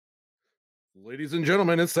Ladies and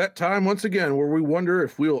gentlemen, it's that time once again where we wonder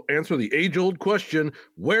if we'll answer the age-old question,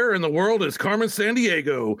 where in the world is Carmen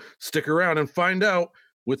Sandiego? Stick around and find out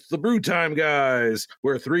with the Brew Time guys,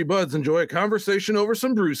 where three buds enjoy a conversation over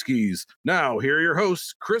some brewskis. Now, here are your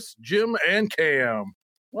hosts, Chris, Jim, and Cam.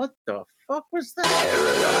 What the fuck was that?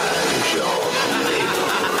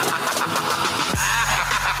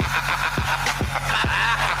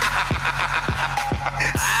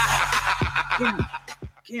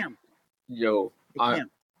 Cam. Yo. Hey,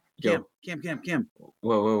 Cam.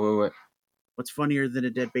 Whoa. What's funnier than a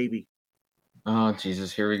dead baby? Oh,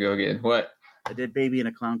 Jesus, here we go again. What? A dead baby in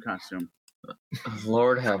a clown costume.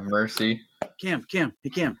 Lord have mercy. Cam. Hey,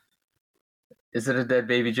 Cam. Is it a dead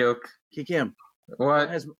baby joke? Hey, Cam. What?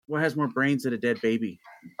 What has more brains than a dead baby?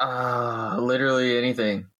 Literally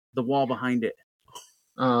anything. The wall behind it.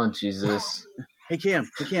 Oh, Jesus. Hey, Cam.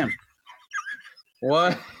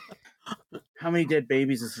 What? How many dead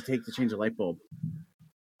babies does it take to change a light bulb?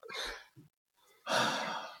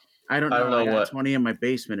 I don't know. I got what. 20 in my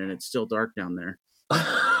basement and it's still dark down there.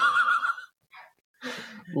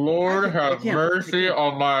 Lord have mercy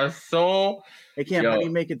on my soul. Hey, Cam, how do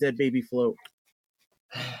you make a dead baby float?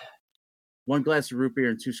 1 glass of root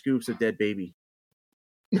beer and 2 scoops of dead baby.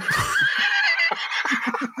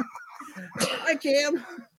 Hi, Cam.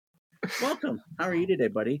 Welcome. How are you today,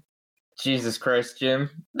 buddy? Jesus Christ, Jim.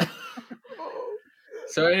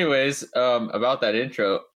 So anyways, about that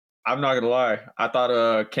intro, I'm not going to lie. I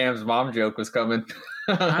thought Cam's mom joke was coming.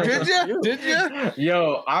 Did you?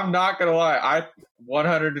 Yo, I'm not going to lie. I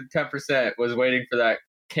 110% was waiting for that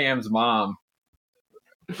Cam's mom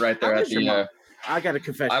right there at the... I got a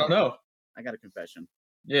confession. I don't know. I got a confession.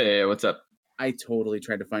 Yeah, what's up? I totally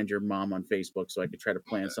tried to find your mom on Facebook so I could try to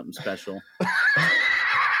plan something special.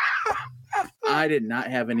 I did not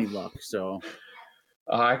have any luck, so...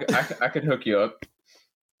 I could hook you up.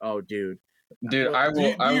 Oh, dude. Dude, I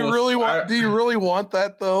will. Do you really want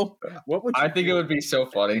that though? What would you I think do? It would be so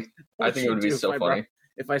funny. I think it would be so funny.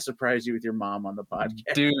 If I surprised you with your mom on the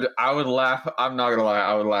podcast. Dude, I would laugh. I'm not gonna lie.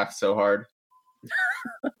 I would laugh so hard.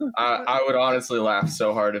 I would honestly laugh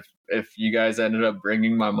so hard if you guys ended up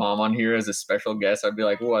bringing my mom on here as a special guest. I'd be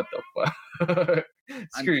like, what the fuck?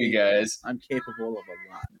 Screw you guys. I'm capable of a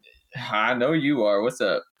lot. I know you are. What's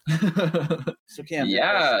up? So Cam,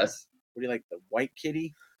 yes. What do you like, the white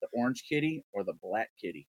kitty, the orange kitty, or the black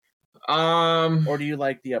kitty? Or do you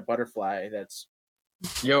like the butterfly that's...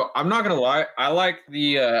 Yo, I'm not gonna lie. I like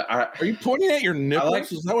the. Are you pointing at your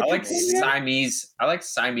nipples? I like Siamese. I like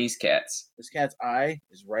Siamese cats. This cat's eye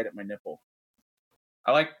is right at my nipple.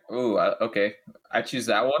 I like. Okay. I choose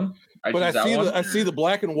that one. I see the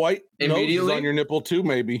black and white immediately on your nipple too.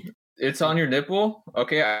 Maybe it's on your nipple.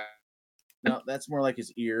 Okay. No, that's more like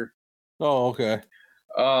his ear. Oh, okay.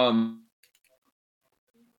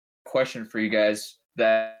 Question for you guys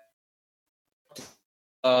that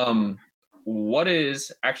what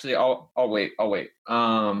is actually I'll wait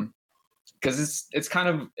because it's kind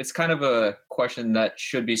of a question that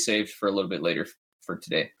should be saved for a little bit later for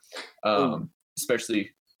today, especially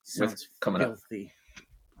with coming filthy.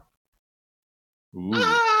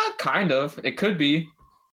 Up kind of, it could be,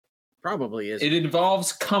 probably is. It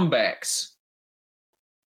involves comebacks.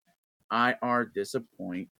 I are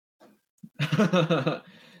disappoint.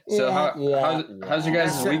 So how's your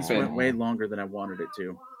guys' week been? Went way longer than I wanted it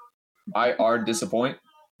to. I are disappoint?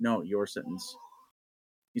 No, your sentence.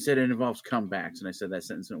 You said it involves comebacks, and I said that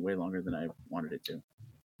sentence went way longer than I wanted it to.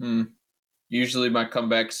 Usually my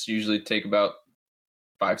comebacks take about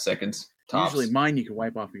 5 seconds. Tops. Usually mine you can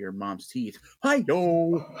wipe off of your mom's teeth.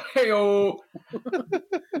 Hi-yo! Hey-yo!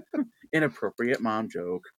 Inappropriate mom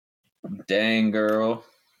joke. Dang, girl.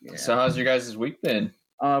 Yeah. So how's your guys' week been?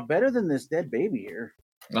 Better than this dead baby here.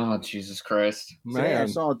 Oh, Jesus Christ. Man. Today I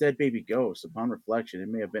saw a dead baby ghost. Upon reflection, it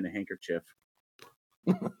may have been a handkerchief.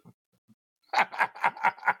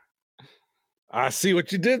 I see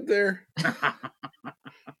what you did there.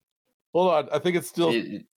 Hold on. I think it's still...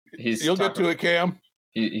 You'll get to it, Cam.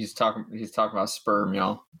 He's talking about sperm,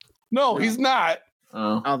 y'all. No, he's not.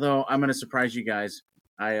 Oh. Although, I'm going to surprise you guys.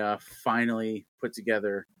 I finally put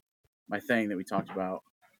together my thing that we talked about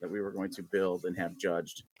that we were going to build and have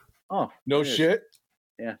judged. Oh, no shit.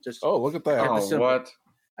 Yeah, just look at that. Oh, what?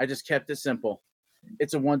 I just kept it simple.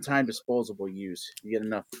 It's a one-time disposable use. You get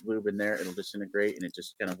enough lube in there, it'll disintegrate, and it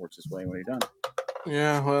just kind of works its way when you're done.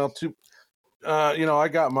 Yeah, well, I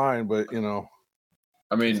got mine, but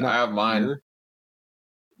I mean, I have mine.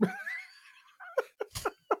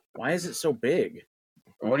 Why is it so big?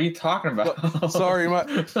 What are you talking about? Sorry,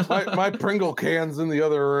 my Pringle can's in the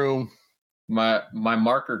other room. My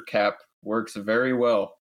marker cap works very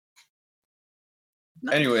well.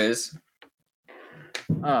 Nice. Anyways,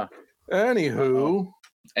 Anywho.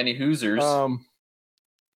 Any Hoosers?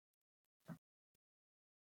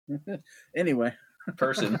 Anyway.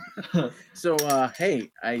 Person. So, hey,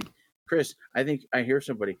 Chris, I think I hear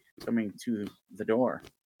somebody coming to the door.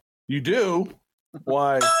 You do?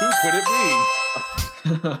 Why, who could it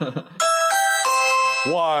be?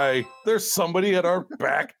 Why, there's somebody at our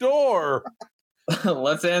back door.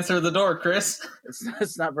 Let's answer the door, Chris.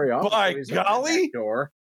 It's not very often. By golly.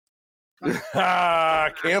 Door.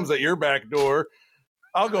 Cam's at your back door.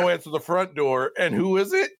 I'll go answer the front door. And who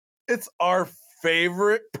is it? It's our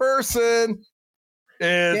favorite person.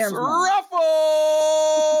 It's Rufflez.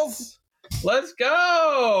 Let's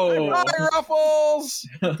go. Hi, Rufflez.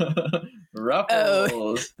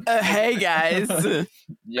 Rufflez. Hey guys.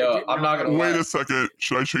 Yo, I'm not gonna wait a second.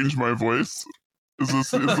 Should I change my voice? Is this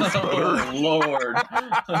better? Oh, Lord.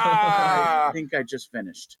 I think I just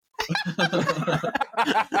finished.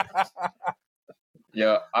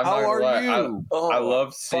 Yeah, I'm How not gonna lie. you? I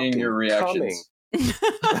love seeing your reactions.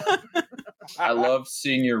 I love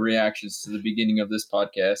seeing your reactions to the beginning of this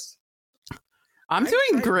podcast. I'm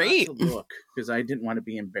doing great. Look, because I didn't want to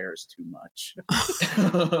be embarrassed too much.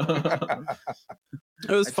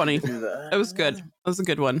 It was funny. It was good. It was a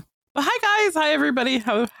good one. But hi guys, hi everybody.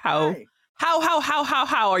 How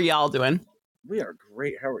are y'all doing? We are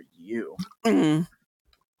great. How are you? Mm.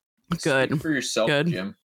 Good. Speak for yourself, Good.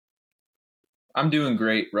 Jim. I'm doing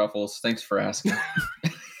great, Ruffles. Thanks for asking.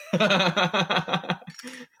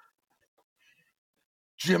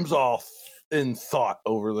 Jim's off in thought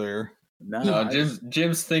over there. No,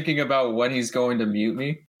 Jim's thinking about when he's going to mute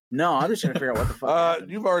me. No, I'm just trying to figure out what the fuck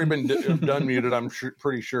happened. You've already been done muted, I'm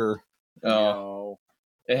pretty sure. No.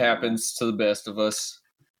 It happens to the best of us.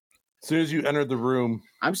 As soon as you entered the room.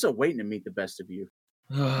 I'm still waiting to meet the best of you.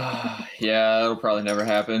 Yeah, that'll probably never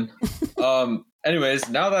happen. Anyways,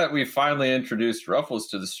 now that we finally introduced Ruffles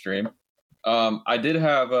to the stream, I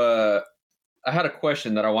had a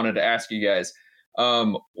question that I wanted to ask you guys.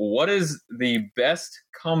 What is the best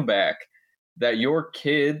comeback that your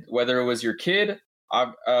kid, whether it was your kid,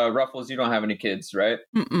 Ruffles, you don't have any kids, right?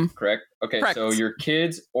 Mm-mm. Correct? Okay, Correct. So your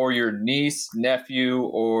kids or your niece, nephew,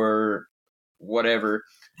 or whatever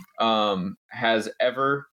has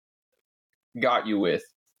ever got you with?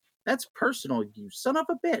 That's personal, you son of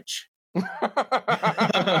a bitch.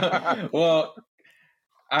 Well,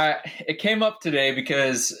 it came up today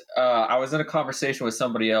because I was in a conversation with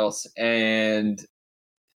somebody else, and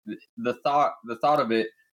the thought of it,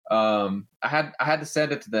 I had to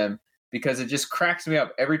send it to them because it just cracks me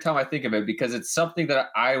up every time I think of it, because it's something that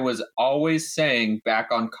I was always saying back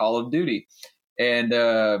on Call of Duty, and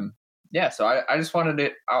so I just wanted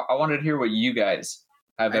to I wanted to hear what you guys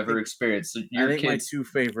have ever experienced. So your kids, my two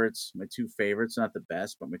favorites, not the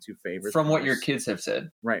best, but my two favorites from what your kids have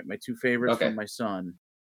said. Right, my two favorites from my son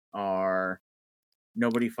are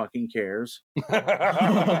Nobody Fucking Cares,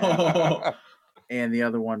 and the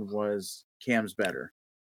other one was Cam's Better.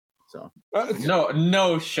 So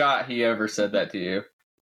no shot he ever said that to you.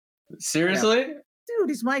 Seriously? Yeah. Dude,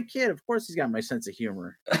 he's my kid. Of course he's got my sense of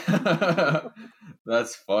humor.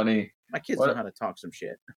 That's funny. My kids know how to talk some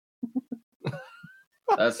shit.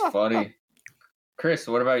 That's funny. Chris,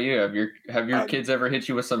 what about you? Have your kids ever hit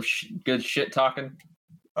you with some good shit talking?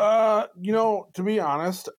 To be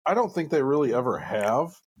honest, I don't think they really ever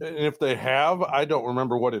have. And if they have, I don't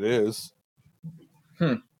remember what it is.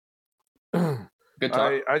 Good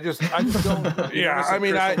talk. I just don't. Yeah, I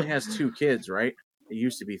mean, Chris only has two kids, right? It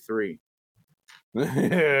used to be three.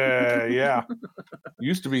 yeah.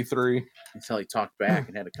 Used to be three. Until he talked back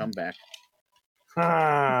and had to come back.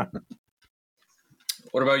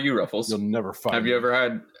 What about you, Ruffles? You'll never find. Have you ever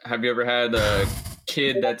had a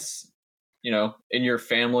kid that's, in your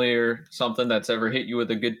family or something that's ever hit you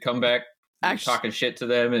with a good comeback? Actually, talking shit to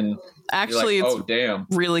them, and actually, you're like, it's damn,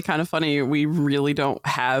 really kind of funny. We really don't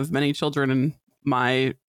have many children in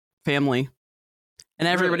my family, and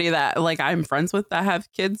everybody that I'm friends with that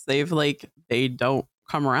have kids, they don't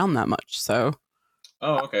come around that much. So,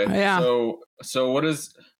 okay, yeah. So what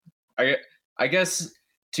is? I guess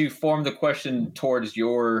to form the question towards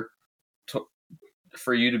for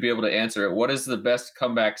you to be able to answer it, what is the best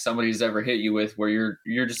comeback somebody's ever hit you with, where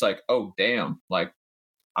you're just like, oh damn,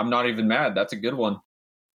 I'm not even mad. That's a good one.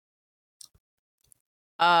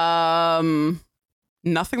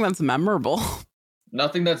 Nothing that's memorable.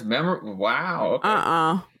 Nothing that's memorable. Wow. Okay.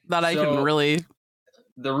 That I can really.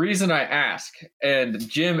 The reason I ask, and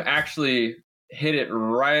Jim actually hit it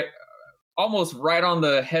right, almost right on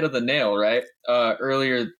the head of the nail, right?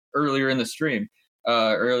 Earlier in the stream,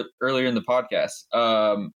 earlier in the podcast,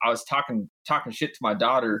 I was talking shit to my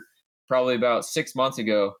daughter probably about 6 months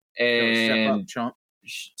ago, and Step up, chump.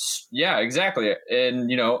 Yeah, exactly. And,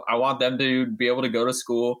 you know, I want them to be able to go to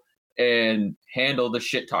school and handle the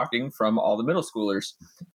shit talking from all the middle schoolers.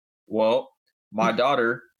 Well, my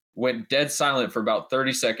daughter went dead silent for about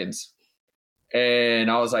 30 seconds. And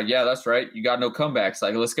I was like, yeah, that's right. You got no comebacks.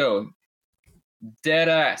 Like, let's go. Dead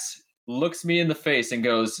ass looks me in the face and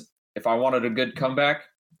goes, if I wanted a good comeback,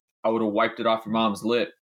 I would have wiped it off your mom's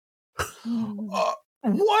lip.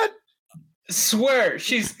 What? Swear,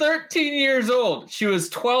 she's 13 years old. She was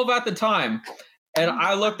 12 at the time. And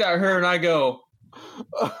I looked at her and I go,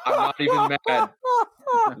 I'm not even mad.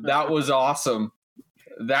 That was awesome.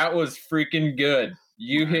 That was freaking good.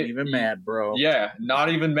 You Not hit even mad, bro. Yeah, not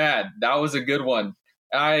even mad. That was a good one.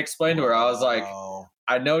 And I explained to her, I was like,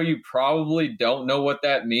 I know you probably don't know what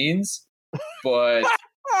that means, but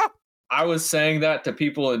I was saying that to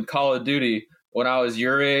people in Call of Duty when I was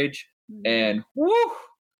your age, and woo,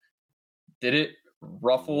 did it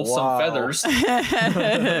ruffle some feathers.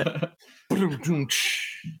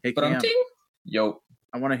 Hey, Cam, Yo.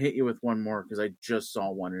 I want to hit you with one more because I just saw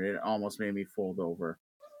one and it almost made me fold over.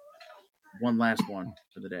 One last one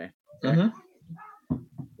for the day. Okay? Mm-hmm.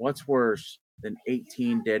 What's worse than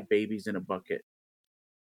 18 dead babies in a bucket?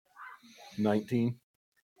 19.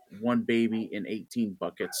 One baby in 18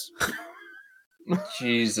 buckets.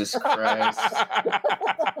 Jesus Christ.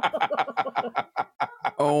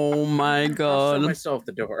 Oh my I'll show god. myself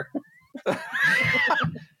the door.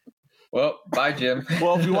 Well, bye, Jim.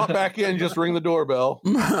 Well, if you want back in, just ring the doorbell.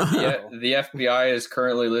 Yeah, the FBI is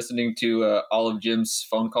currently listening to all of Jim's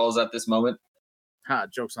phone calls at this moment. Ha,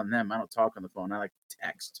 joke's on them. I don't talk on the phone. I like to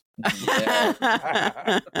text.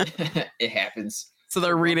 Yeah. It happens. So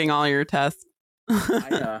they're reading all your tests.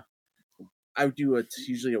 I do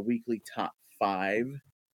usually a weekly top 5.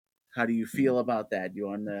 How do you feel about that? Do you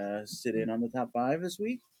want to sit in on the top 5 this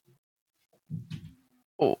week?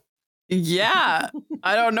 Oh, yeah.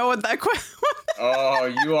 I don't know what that question. Oh,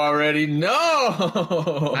 you already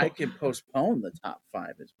know. I can postpone the top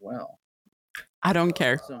 5 as well. I don't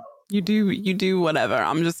care. So, You do whatever.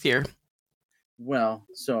 I'm just here. well,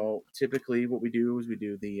 so typically what we do is we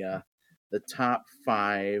do the top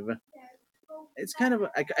 5. It's kind of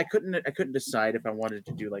I couldn't decide if I wanted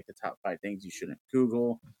to do like the top 5 things you shouldn't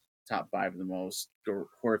Google, top 5 of the most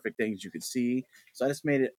horrific things you could see. So I just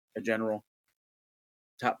made it a general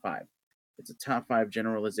top 5. It's a top 5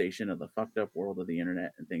 generalization of the fucked up world of the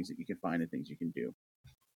internet and things that you can find and things you can do.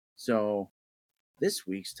 So this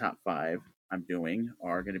week's top 5 I'm doing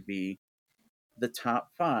are going to be the top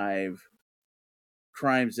 5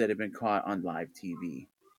 crimes that have been caught on live TV.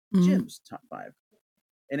 Jim's top 5.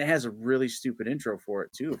 And it has a really stupid intro for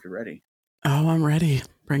it too, if you're ready. Oh, I'm ready.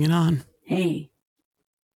 Bring it on. Hey,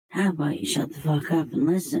 how about you shut the fuck up and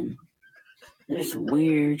listen? There's some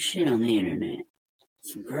weird shit on the internet.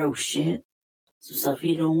 Some gross shit. Some stuff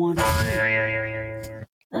you don't want to see.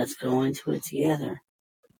 Let's go into it together.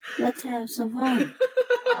 Let's have some fun.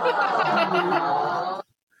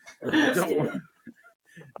 Let's do it.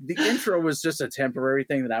 The intro was just a temporary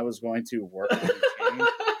thing that I was going to work on and change,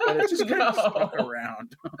 but it just kind of stuck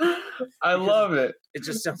around. I love it. It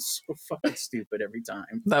just sounds so fucking stupid every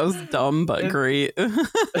time. That was dumb, but great.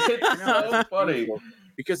 It's so funny.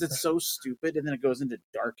 Because it's so stupid and then it goes into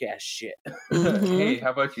dark ass shit. Hey,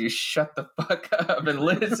 how about you shut the fuck up and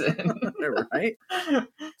listen? Right?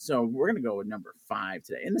 So we're going to go with number 5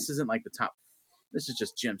 today. And this isn't like the top. This is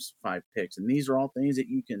just Jim's 5 picks. And these are all things that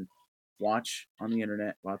you can watch on the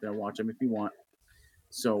internet. Go out there and watch them if you want.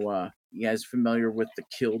 So you guys familiar with the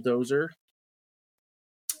Killdozer?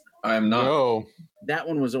 I am not. No. That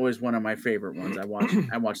one was always one of my favorite ones. I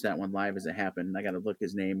watched that one live as it happened. I got to look.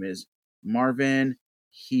 His name is Marvin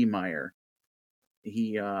Heemeyer.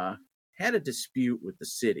 He had a dispute with the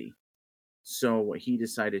city. So what he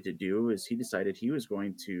decided to do is he decided he was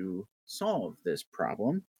going to solve this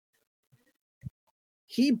problem.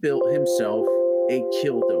 He built himself a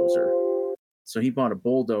Killdozer. So he bought a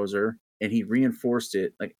bulldozer and he reinforced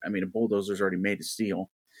it. A bulldozer's already made of steel,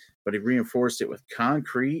 but he reinforced it with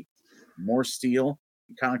concrete, more steel,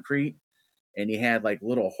 concrete, and he had like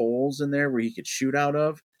little holes in there where he could shoot out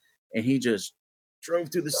of, and he just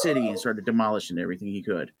drove through the city and started demolishing everything he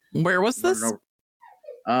could. Where was this?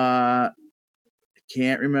 Can't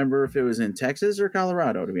remember if it was in Texas or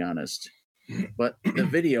Colorado, to be honest. But the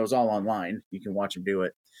video's all online. You can watch him do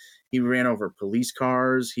it. He ran over police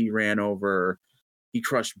cars. He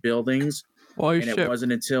crushed buildings. Holy and shit. It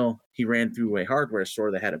wasn't until he ran through a hardware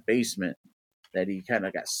store that had a basement that he kind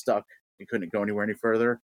of got stuck. He couldn't go anywhere any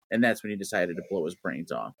further. And that's when he decided to blow his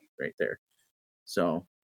brains off right there. So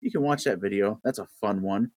you can watch that video. That's a fun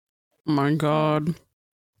one. Oh my god.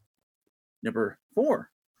 Number 4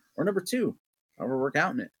 or number 2. however we're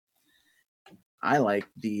counting it. I like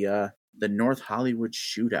the North Hollywood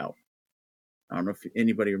shootout. I don't know if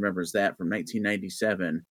anybody remembers that from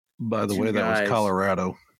 1997. By the Two way, that guys- was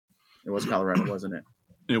Colorado. It was Colorado, wasn't it?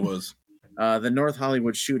 It was. The North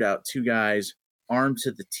Hollywood shootout, 2 guys armed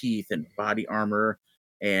to the teeth in body armor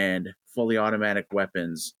and fully automatic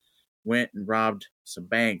weapons went and robbed some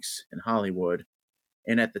banks in Hollywood.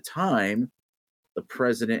 And at the time, the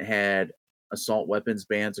president had assault weapons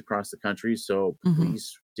bans across the country, so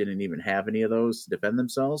police didn't even have any of those to defend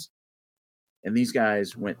themselves. And these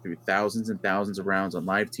guys went through thousands and thousands of rounds on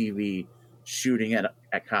live TV, shooting at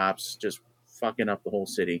cops, just fucking up the whole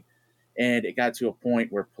city. And it got to a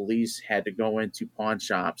point where police had to go into pawn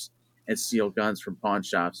shops and steal guns from pawn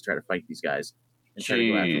shops to try to fight these guys and try to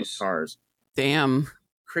go after those cars. Damn.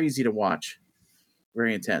 Crazy to watch.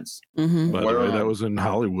 Very intense. Mm-hmm. By the way, that was in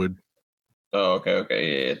Hollywood. Oh,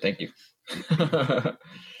 okay. Yeah, thank you.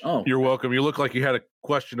 Oh, You're welcome. You look like you had a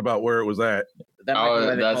question about where it was at. that might be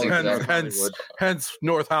why they that's call it exactly- North Hollywood. Hence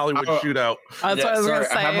North Hollywood Oh. shootout. That's what I was gonna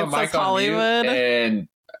say. I have It my says mic on Hollywood. mute, and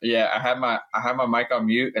I have my mic on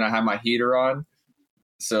mute, and I have my heater on.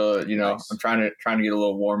 So Nice. I'm trying to get a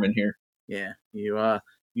little warm in here. Yeah, you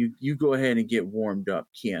go ahead and get warmed up,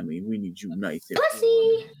 Cammie. We need you nice and Pussy.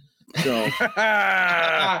 warm. So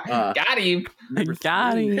Got him. number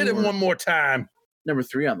Got three- him. Hit him one more time. Number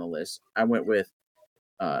 3 on the list, I went with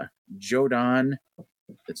Jodon.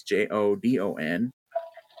 That's Jodon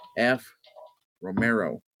F.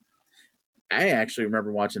 Romero. I actually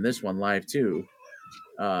remember watching this one live too.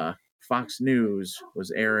 Fox News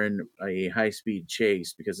was airing a high-speed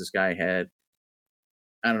chase because this guy had,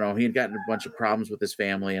 I don't know, he had gotten a bunch of problems with his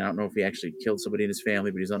family. I don't know if he actually killed somebody in his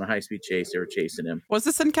family, but he's on a high-speed chase. They were chasing him. Was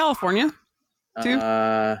this in California? Too?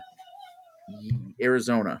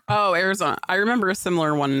 Arizona. Oh, Arizona. I remember a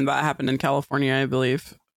similar one that happened in California, I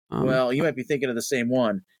believe. Well, you might be thinking of the same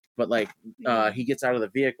one, but like he gets out of the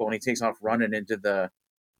vehicle and he takes off running into the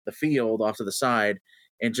field off to the side.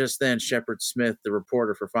 And just then, Shepard Smith, the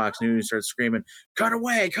reporter for Fox News, starts screaming, "Cut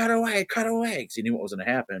away, cut away, cut away," because he knew what was going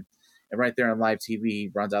to happen. And right there on live TV,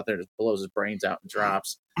 he runs out there and just blows his brains out and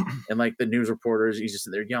drops. And like the news reporters, he's just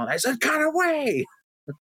there yelling, "I said, cut away!"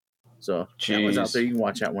 So that one's out Jeez. there. You can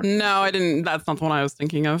watch that one. No, I didn't. That's not the one I was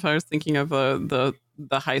thinking of. I was thinking of the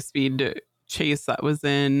high speed chase that was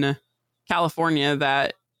in California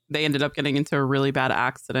that they ended up getting into a really bad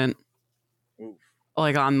accident, Oof.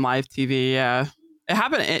 like on live TV. Yeah, it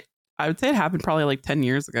happened. I would say it happened probably like 10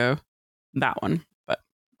 years ago. That one, but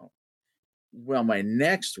Well, my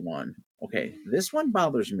next one, okay, this one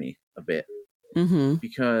bothers me a bit mm-hmm.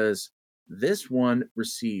 because this one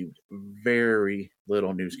received very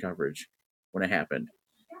little news coverage when it happened.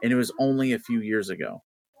 And it was only a few years ago.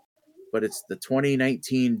 But it's the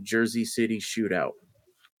 2019 Jersey City shootout.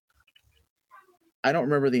 I don't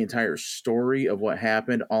remember the entire story of what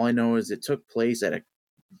happened. All I know is it took place at a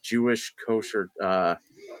Jewish kosher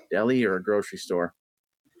deli or a grocery store.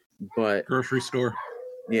 But Grocery store.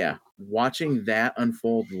 yeah, watching that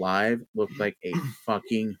unfold live looked like a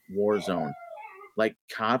fucking war zone. Like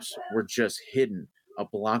cops were just hidden a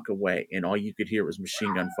block away, and all you could hear was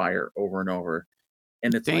machine gun fire over and over.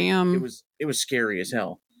 And it's Damn. like, it was scary as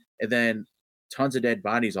hell. And then tons of dead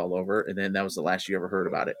bodies all over, and then that was the last you ever heard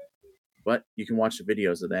about it. But you can watch the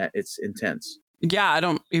videos of that; it's intense. Yeah, I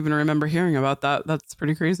don't even remember hearing about that. That's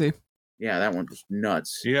pretty crazy. Yeah, that one was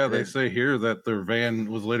nuts. Yeah, they Then- say here that their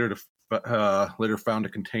van was later found to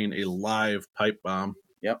contain a live pipe bomb.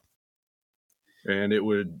 Yep. And it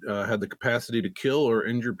would had the capacity to kill or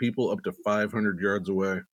injure people up to 500 yards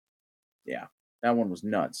away. Yeah, that one was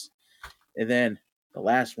nuts. And then the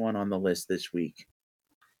last one on the list this week,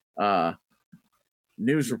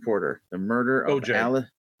 news reporter, the murder of OJ. Alice.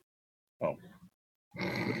 Oh.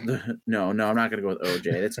 No, I'm not going to go with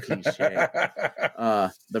OJ. That's cliche.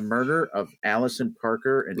 The murder of Allison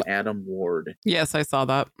Parker and Adam Ward. Yes, I saw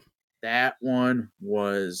that. That one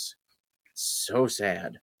was so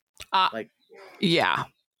sad. Yeah,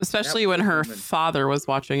 especially That when her woman- father was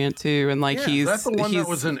watching it too, and like Yeah, he's that's the one he's that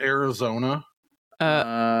was in Arizona.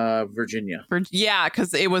 Virginia. yeah,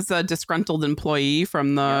 because it was a disgruntled employee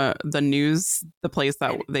from the news, the place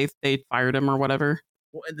that they fired him or whatever.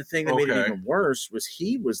 Well, and the thing that made it Okay. even worse was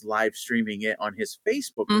he was live streaming it on his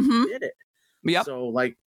Facebook when Mhm. he did it. Yep. So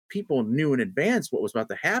like people knew in advance what was about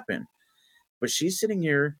to happen. But she's sitting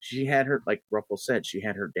here. She had her, like Rufflez said, she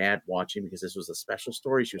had her dad watching because this was a special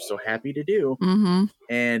story she was so happy to do. Mm-hmm.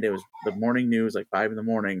 And it was the morning news, like 5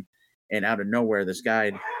 a.m. And out of nowhere, this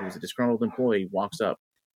guy who was a disgruntled employee walks up,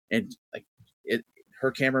 and like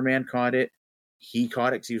her cameraman caught it. He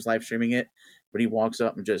caught it because he was live streaming it. But he walks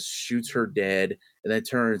up and just shoots her dead. and then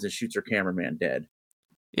turns and shoots her cameraman dead.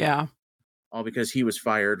 Yeah. All because he was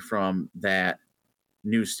fired from that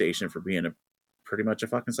news station for being pretty much a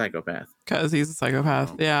fucking psychopath. Because he's a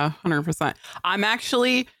psychopath. Yeah, 100%. I'm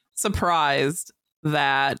actually surprised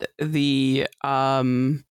that the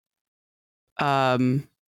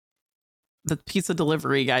pizza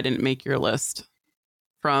delivery guy didn't make your list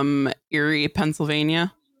from Erie,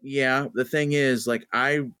 Pennsylvania. Yeah, the thing is, like,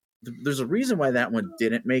 there's a reason why that one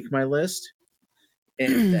didn't make my list,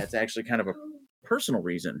 and that's actually kind of a personal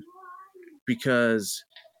reason, because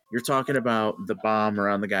you're talking about the bomb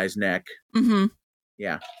around the guy's neck. Mm-hmm.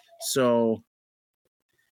 Yeah, so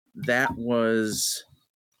that was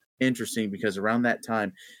interesting because around that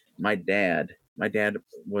time, my dad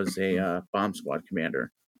was a bomb squad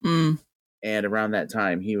commander, and around that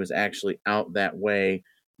time, he was actually out that way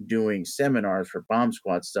doing seminars for bomb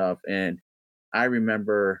squad stuff, and I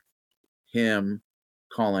remember him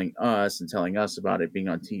calling us and telling us about it being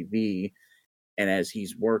on TV. And as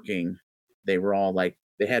he's working, they were all like,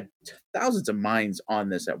 they had thousands of minds on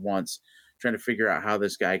this at once, trying to figure out how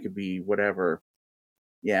this guy could be whatever.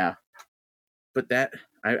 Yeah. But that,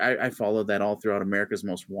 I followed that all throughout America's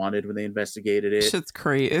Most Wanted when they investigated it. Shit's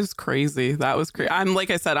crazy. It was crazy. That was crazy. Like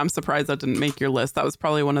I said, I'm surprised that didn't make your list. That was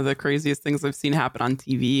probably one of the craziest things I've seen happen on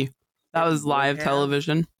TV. That was live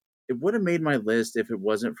television. It would have made my list if it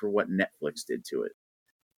wasn't for what Netflix did to it.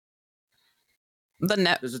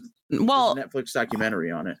 There's a Netflix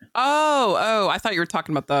documentary on it. Oh, I thought you were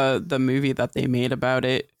talking about the movie that they made about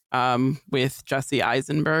it with Jesse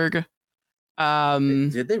Eisenberg.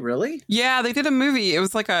 Did they really? Yeah, they did a movie. It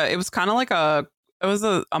was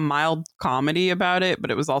a mild comedy about it,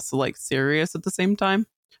 but it was also like serious at the same time.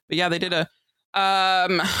 But yeah, they did a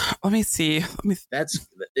let me see. That's,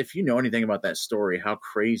 if you know anything about that story, how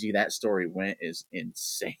crazy that story went is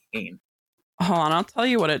insane. Hold on, I'll tell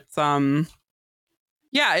you what it's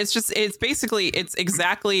yeah, it's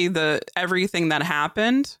exactly everything that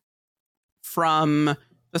happened from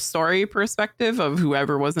the story perspective of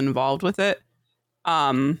whoever was involved with it.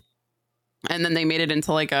 And then they made it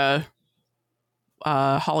into like a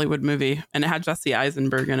Hollywood movie, and it had Jesse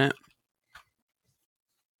Eisenberg in it.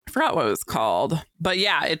 I forgot what it was called, but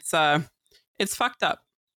yeah, it's fucked up.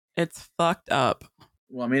 It's fucked up.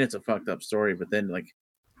 Well, I mean, it's a fucked up story, but then like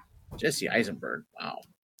Jesse Eisenberg, wow.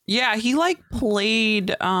 Yeah, he like played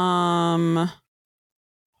hold on,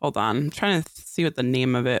 I'm trying to see what the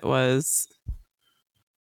name of it was.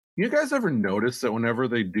 You guys ever notice that whenever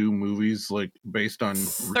they do movies like based on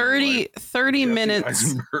 30 minutes,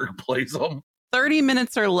 Eisenberg plays them? 30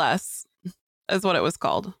 minutes or less is what it was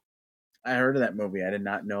called. I heard of that movie. I did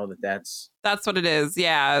not know that's what it is.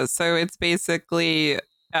 Yeah, so it's basically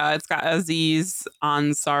it's got Aziz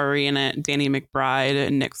Ansari in it, Danny McBride,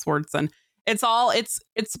 and Nick Swardson. It's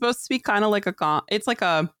supposed to be kind of like it's like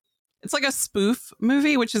a spoof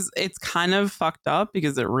movie, which is, it's kind of fucked up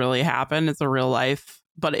because it really happened. It's a real life,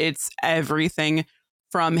 but it's everything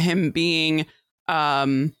from him being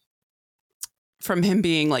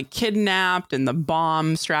like kidnapped and the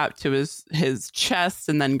bomb strapped to his chest,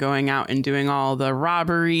 and then going out and doing all the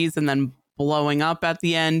robberies and then blowing up at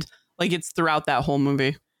the end. Like, it's throughout that whole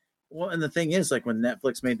movie. Well, and the thing is, like, when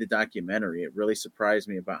Netflix made the documentary, it really surprised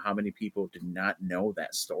me about how many people did not know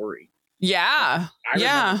that story. Yeah. I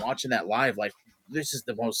remember watching that live, like, this is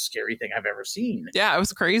the most scary thing I've ever seen. Yeah, it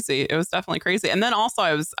was crazy. It was definitely crazy. And then also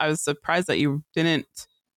I was surprised that you didn't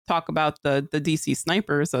talk about the DC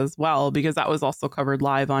snipers as well, because that was also covered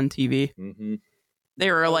live on TV. Mm-hmm.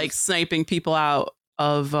 They were like sniping people out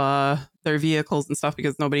of their vehicles and stuff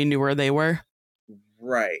because nobody knew where they were.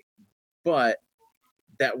 Right. But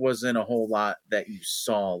that wasn't a whole lot that you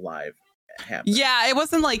saw live happen. Yeah, it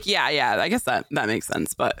wasn't like, yeah, I guess that makes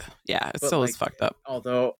sense. But yeah, it still was fucked up.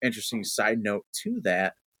 Although, interesting side note to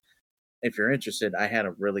that, if you're interested, I had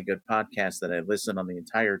a really good podcast that I listened on the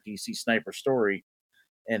entire DC sniper story,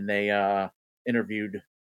 and they interviewed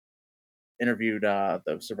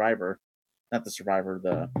the survivor, not the survivor,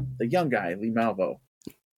 the young guy, Lee Malvo.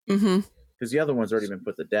 Mm-hmm. Because the other one's already been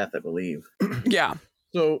put to death, I believe. Yeah.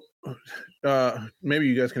 So maybe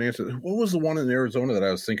you guys can answer. What was the one in Arizona that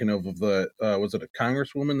I was thinking of the was it a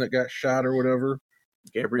congresswoman that got shot or whatever?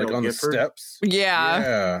 Gabrielle like on Gifford? The steps.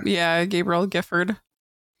 Yeah, Gabrielle Gifford.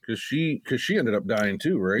 Because she ended up dying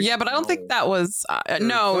too, right? Yeah, but I don't think that was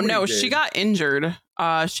no. She got injured.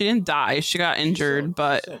 She didn't die. She got injured,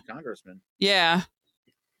 but she's a congressman. Yeah,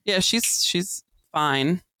 she's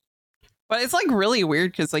fine. But it's like really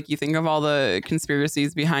weird because like you think of all the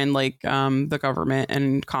conspiracies behind like the government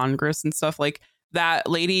and Congress and stuff. Like that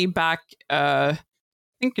lady back I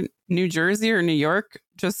think in New Jersey or New York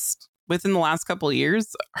just within the last couple of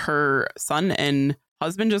years, her son and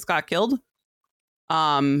husband just got killed.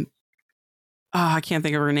 I can't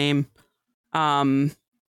think of her name.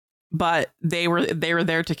 But they were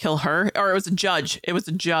there to kill her, or it was a judge. It was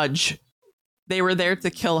a judge. They were there to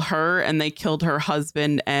kill her, and they killed her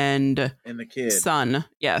husband and the kid son.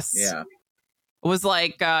 Yes. Yeah. It was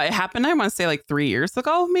like it happened. I want to say like 3 years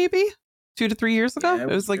ago, maybe 2 to 3 years ago. Yeah, it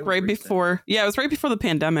was like right before. Yeah, it was right before the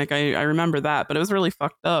pandemic. I remember that, but it was really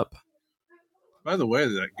fucked up. By the way,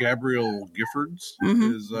 that Gabrielle Giffords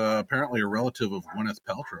is apparently a relative of Gwyneth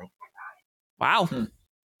Paltrow. Wow.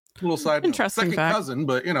 Little side Interesting second fact. cousin,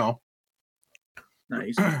 but you know.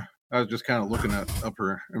 Nice. I was just kind of looking up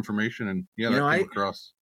her information, and yeah, that came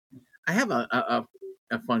across. I have a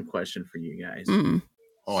fun question for you guys.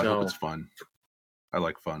 Oh, I hope it's fun. I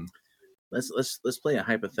like fun. Let's play a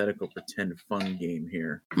hypothetical pretend fun game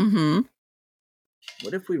here.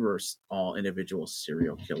 What if we were all individual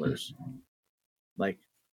serial killers? Like,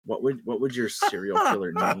 what would your serial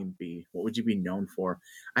killer name be? What would you be known for?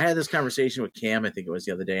 I had this conversation with Cam, I think it was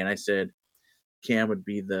the other day, and I said Cam would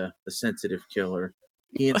be the sensitive killer.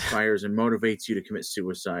 He inspires and motivates you to commit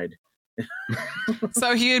suicide.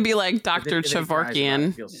 So he would be like Dr.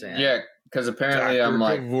 Kevorkian. Yeah, because apparently I'm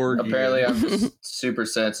just super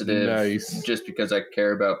sensitive just because I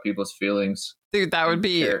care about people's feelings. Dude, that would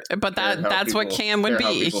be, but that's what Cam would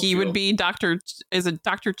be. He would be Dr. Is it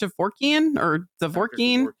Dr. Kevorkian or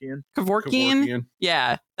Kevorkian? Kevorkian?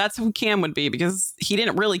 Yeah, that's who Cam would be because he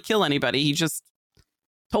didn't really kill anybody. He just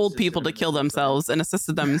told people to kill themselves and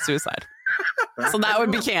assisted them in suicide. So that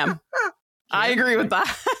would be Cam. I agree with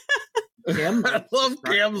that. Cam, I love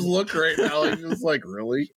Cam's look right now. He's just like,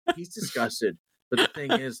 really? He's disgusted. But the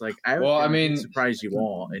thing is, like, surprise you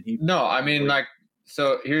all. And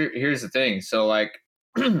so here's the thing. So like,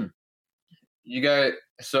 you guys.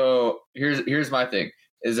 So here's my thing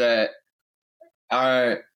is that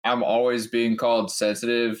I'm always being called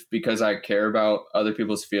sensitive because I care about other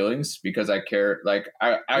people's feelings because I care. Like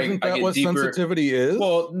Isn't that get what deeper. Sensitivity is?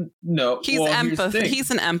 Well, no. He's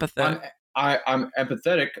He's an empath. I'm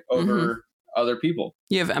empathetic over other people.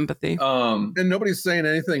 You have empathy. And nobody's saying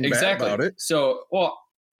anything bad about it. So,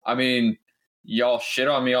 I mean, y'all shit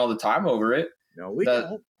on me all the time over it. No, we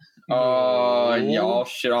don't. Y'all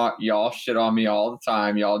shit on me all the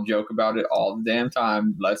time. Y'all joke about it all the damn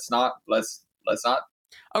time. Let's not.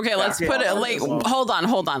 Okay, let's put it. Like, hold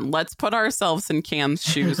on. Let's put ourselves in Cam's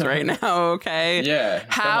shoes right now. Okay. Yeah.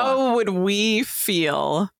 How would we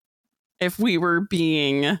feel if we were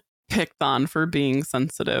being picked on for being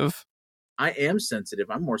sensitive? I am sensitive.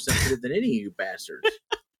 I'm more sensitive than any of you bastards.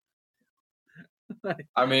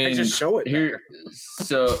 I mean, I just show it here.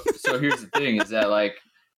 So here's the thing: is that like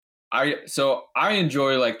I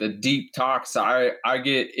enjoy like the deep talks. I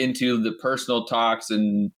get into the personal talks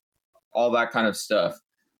and all that kind of stuff.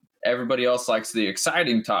 Everybody else likes the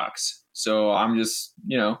exciting talks. So I'm just,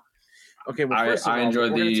 okay. Well, I enjoy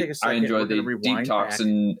the deep talks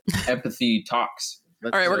and empathy talks.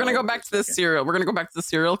 All right, we're gonna go back to this serial. We're gonna go back to the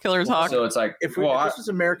serial killer talk. So it's like, if this was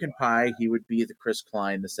American Pie, he would be the Chris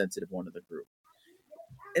Klein, the sensitive one of the group,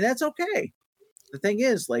 and that's okay. The thing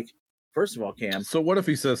is, like, first of all, Cam. So what if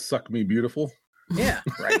he says "suck me, beautiful"? Yeah,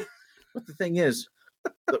 right. But the thing is,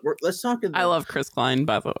 let's talk. I love Chris Klein,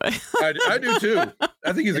 by the way. I do too.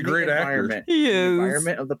 I think he's a great actor. He is. The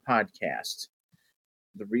environment of the podcast.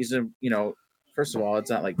 The reason, first of all, it's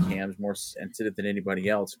not like Cam's more sensitive than anybody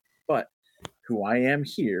else, but who I am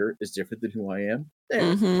here is different than who I am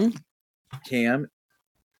there. Cam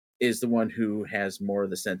is the one who has more of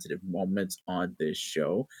the sensitive moments on this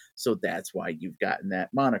show, so that's why you've gotten that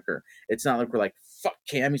moniker. It's not like we're like, fuck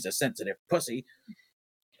Cam, he's a sensitive pussy.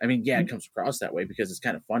 I mean, yeah, it comes across that way because it's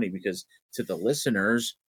kind of funny because to the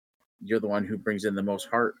listeners, you're the one who brings in the most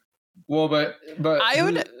heart. Well, but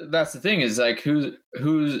that's the thing is like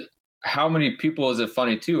who's how many people is it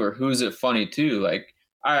funny to, or who's it funny to? Like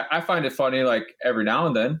I find it funny like every now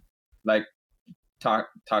and then, like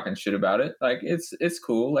talking shit about it. Like it's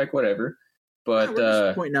cool, like whatever. But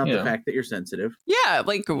just pointing out the fact that you're sensitive. Yeah,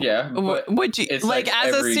 like would you like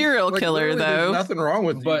as a serial killer though? There's nothing wrong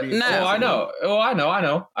with but you being I know.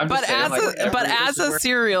 I'm but just saying, as a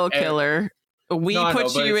serial killer, we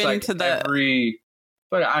put you into the.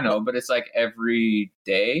 But I know, but it's like every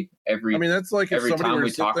day, I mean, that's like every if somebody time were we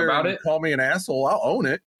to sit talk there about and it. call me an asshole, I'll own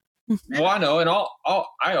it. Well, I know, and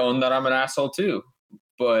I own that I'm an asshole too.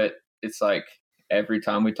 But it's like every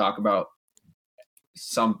time we talk about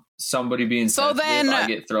somebody being So sensitive, then- I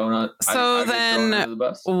get thrown on. I get thrown under the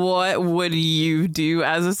bus. What would you do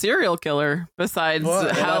as a serial killer besides Well,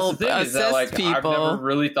 that's the help thing, is assist that, like, people?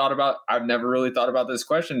 I've never really thought about this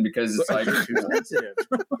question because it's like, You're too sensitive.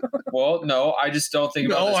 well, no, I just don't think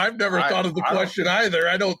about No, this. I've never thought of the I don't- question either.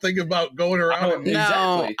 I don't think about going around. And, No,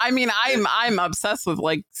 Exactly. I mean I'm obsessed with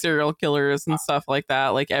like serial killers and stuff like that,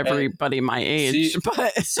 like everybody my age.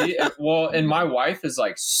 But See, well, and my wife is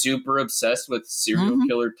like super obsessed with serial Mhm.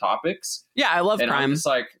 killer topics, yeah, I love and I'm crime. just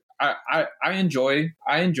like, I enjoy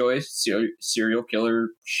serial killer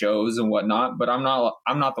shows and whatnot, but I'm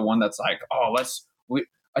not the one that's like, oh,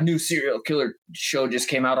 a new serial killer show just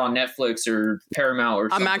came out on Netflix or Paramount or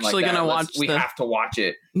something. actually like that. gonna watch We have to watch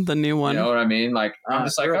it. The new one. You know what I mean? Like, I'm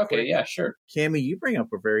just like, real okay, quick. yeah, sure, Cammie, you bring up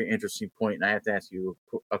a very interesting point, and I have to ask you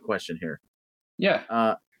a question here.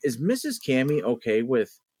 yeah. Is Mrs. Cammie okay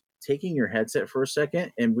with taking your headset for a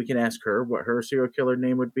second, and we can ask her what her serial killer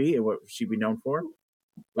name would be and what she'd be known for?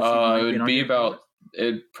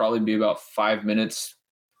 It'd probably be about 5 minutes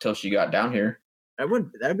till she got down here.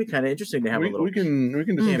 That'd be kind of interesting to have a little. we can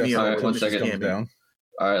discuss Cameo that with once Mrs. she comes Cammie. down.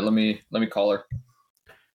 All right, let me call her.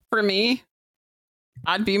 For me,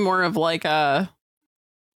 I'd be more of like a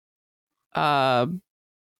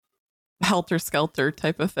helter skelter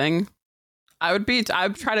type of thing. I would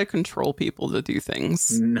try to control people to do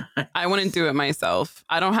things. Nice. I wouldn't do it myself.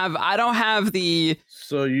 I don't have the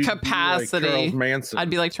So you Capacity. Like Charles Manson. I'd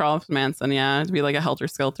be like Charles Manson, yeah. It'd be like a helter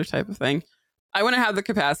skelter type of thing. I wouldn't have the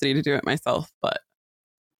capacity to do it myself, but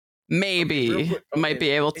maybe Real quick, might be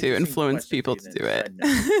able to interesting influence question people for to you do then,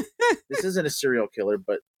 it. This isn't a serial killer,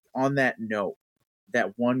 but on that note,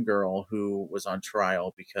 that one girl who was on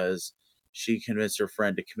trial because she convinced her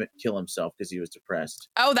friend to kill himself because he was depressed.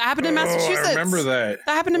 Oh, that happened in Massachusetts. I remember that.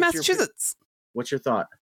 That happened in What's your Massachusetts. What's your thought?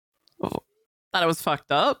 Thought it was fucked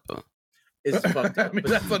up. It's fucked I up. mean,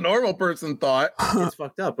 that's a normal person thought. It's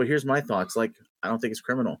fucked up. But here's my thoughts. Like, I don't think it's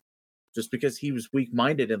criminal. Just because he was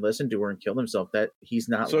weak-minded and listened to her and killed himself, that he's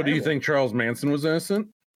not. So, do you liable. think Charles Manson was innocent?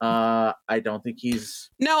 I don't think he's.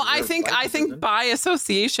 No, I deserves life think in prison. by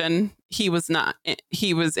association he was not.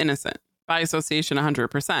 He was innocent by association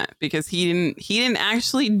 100% because he didn't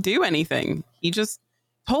actually do anything. He just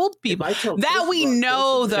told people If I tell that we Christopher-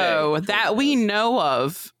 know Christopher- though Okay. that we know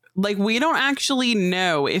of. Like we don't actually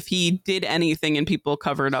know if he did anything and people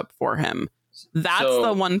covered up for him. That's So-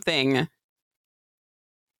 the one thing.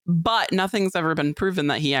 But nothing's ever been proven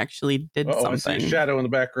that he actually did I see a something. shadow in the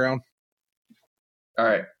background. All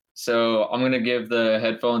right. So I'm going to give the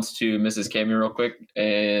headphones to Mrs. Cammie real quick.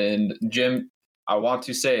 And Jim, I want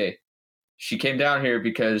to say she came down here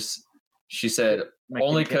because she said, My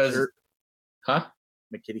only kitty cat 'cause- shirt. huh?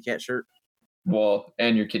 My kitty cat shirt. Well,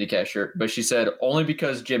 and your kitty cat shirt. But she said, only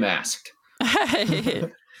because Jim asked.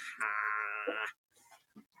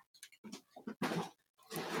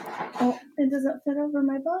 Oh, it doesn't fit over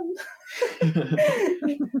my bun.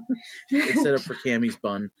 It's set up for Cammie's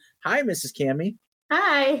bun. Hi, Mrs. Cammie.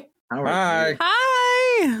 Hi. How are Hi. you?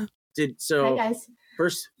 Hi. So Hi, guys.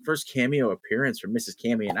 first cameo appearance from Mrs.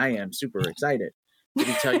 Cammie, and I am super excited. Did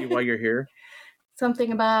he tell you why you're here?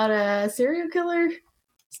 Something about a serial killer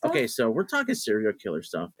stuff? Okay, so we're talking serial killer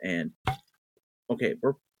stuff, and okay,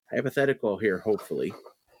 we're hypothetical here. Hopefully,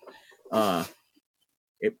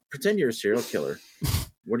 pretend you're a serial killer.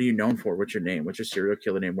 What are you known for? What's your name? What's your serial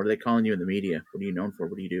killer name? What are they calling you in the media? What are you known for?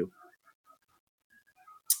 What do you do?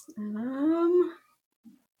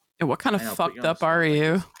 What kind of I know, put fucked you on the up spot are like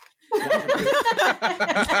you?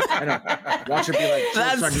 I know. Watch her be like, "Jokes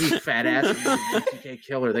That's- on you, fat ass BTK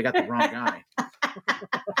killer. They got the wrong guy."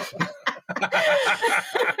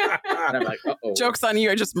 And I'm like, "Uh-oh." Joke's on you.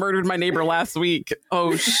 I just murdered my neighbor last week.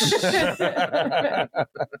 Oh, shit.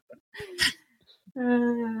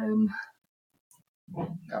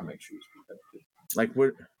 Gotta make sure you speak up. Like,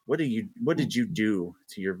 what did you do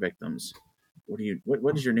to your victims?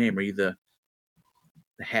 What is your name? Are you the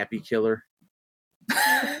happy killer?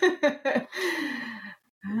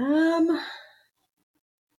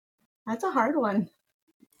 That's a hard one.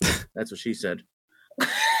 That's what she said.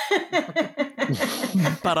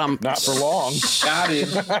 But Not for long. Got him.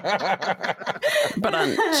 but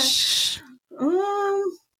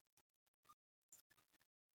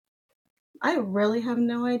I really have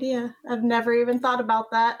no idea. I've never even thought about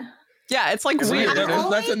that. yeah, it's like See, weird. I've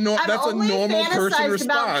that's a only normal person fantasized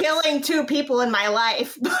about response. killing 2 people in my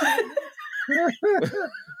life.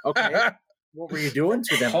 Okay. What were you doing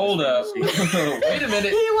to them? Hold up. See? Wait a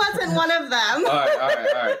minute. He wasn't one of them. All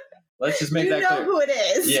right. Let's just make You that know clear. who it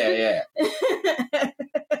is. Yeah.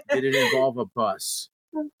 Did it involve a bus?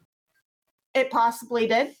 It possibly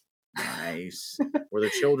did. Nice. Were there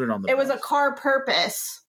children on the It was bus? a car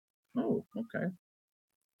purpose. Oh, okay.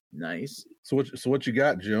 Nice. So what you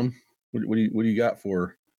got, Jim? What do you got for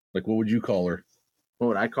her? Like, what would you call her? What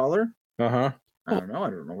would I call her? Uh-huh. I don't know. I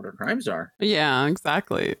don't know what her crimes are. Yeah,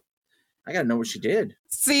 exactly. I gotta know what she did.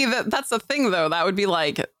 See, that's the thing, though. That would be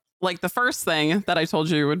like the first thing that I told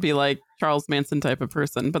you would be like Charles Manson type of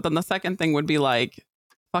person. But then the second thing would be like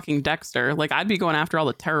fucking Dexter. Like, I'd be going after all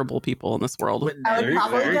the terrible people in this world. I would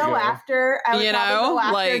probably go after. I would probably go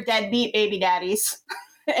after like deadbeat baby daddies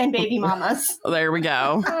and baby mamas. There we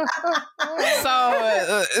go.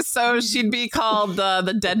 So she'd be called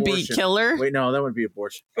the deadbeat Abortion. killer. Wait, no, that would be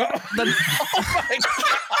abortion. The-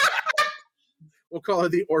 We'll call her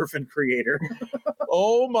the orphan creator.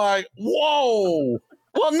 Oh my! Whoa!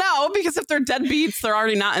 Well, no, because if they're deadbeats, they're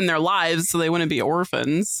already not in their lives, so they wouldn't be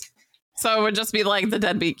orphans. So it would just be like the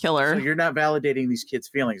deadbeat killer. So you're not validating these kids'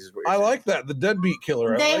 feelings, is what you're I saying. like that, the deadbeat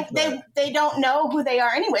killer. They don't know who they are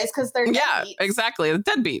anyways because they're Yeah, deadbeats. exactly. The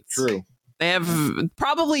deadbeats. True. They have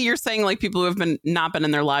probably, you're saying, like people who have not been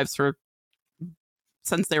in their lives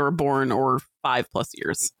since they were born or 5+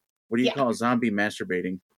 years. What do you call a zombie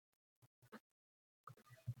masturbating?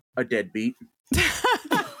 A deadbeat.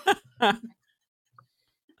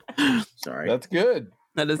 Sorry. That's good.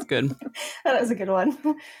 That is good. That was a good one.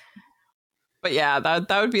 But yeah, that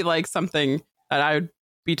would be like something that I would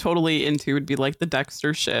be totally into. Would be like the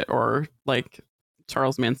Dexter shit or like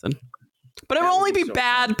Charles Manson. But it would only be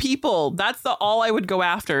bad people. That's all I would go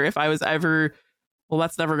after if I was ever. Well,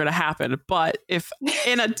 that's never going to happen. But if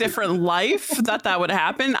in a different life that would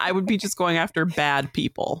happen, I would be just going after bad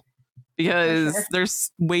people because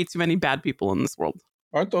there's way too many bad people in this world.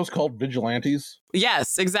 Aren't those called vigilantes?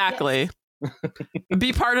 Yes, exactly.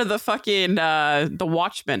 Be part of the fucking the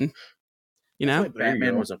Watchmen. You know,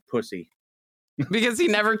 Batman was a pussy. Because he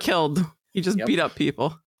never killed. He just beat up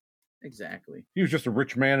people. Exactly. He was just a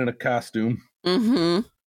rich man in a costume. Mm-hmm.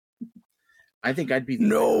 I think I'd be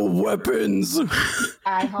no weapons.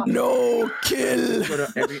 No kill. Put up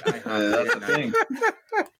every that's the thing.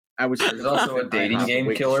 I was. There's also a dating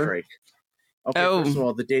game killer. Strike. Okay, first of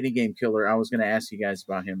all, the dating game killer. I was going to ask you guys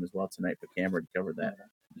about him as well tonight, but Cameron covered that.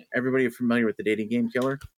 Everybody familiar with the dating game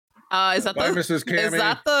killer? Is that Mrs. Cammie. Is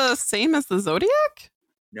that the same as the Zodiac?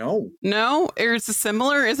 No. No, it's a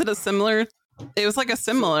similar. Is it a similar? It was like a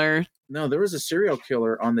similar. No, there was a serial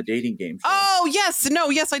killer on the dating game show. Oh yes,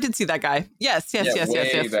 yes, I did see that guy. Yes.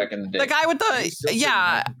 Way back in the day. The guy with the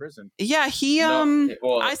yeah. He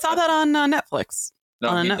well, I saw that on Netflix. No,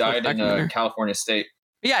 on he a Netflix died in documentary. California State.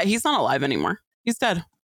 Yeah, he's not alive anymore. He's dead.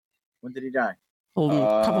 When did he die?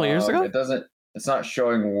 A couple of years ago. It doesn't. It's not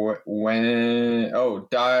showing when. Oh,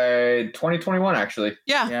 died 2021 actually.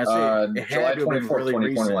 Yeah. July 24th,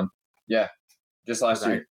 2021. Yeah, just last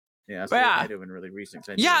year. Yeah, so it had to have been really recent.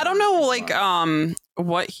 Yeah, I don't know, like,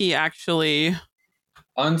 what he actually.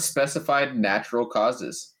 Unspecified natural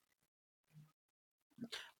causes.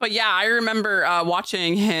 But yeah, I remember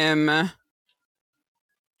watching him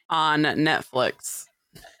on Netflix.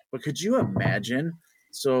 But could you imagine?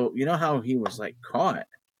 So you know how he was like caught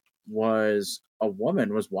was a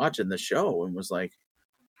woman was watching the show and was like,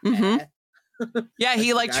 yeah,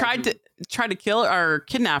 he like tried to kill or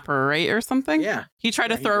kidnap her, right, or something. Yeah, he tried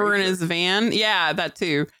to throw her in his van. Yeah, that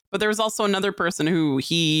too. But there was also another person who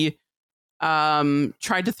he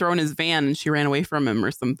tried to throw in his van and she ran away from him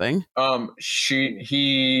or something. I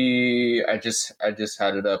just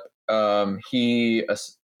had it up. He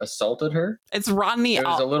assaulted her. It's Rodney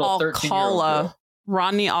Alcala.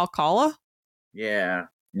 Rodney Alcala? Yeah.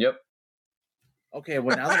 Yep. Okay,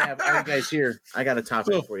 well, now that I have all you guys here, I got a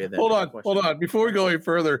topic for you then. Hold on. Before we go any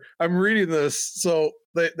further, I'm reading this. So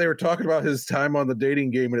they were talking about his time on the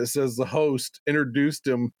dating game, and it says the host introduced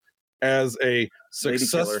him as a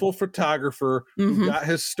successful photographer who got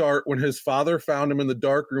his start when his father found him in the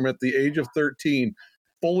darkroom at the age of 13,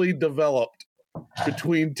 fully developed.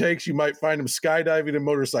 Between takes, you might find him skydiving and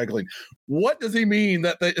motorcycling. What does he mean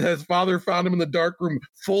that his father found him in the darkroom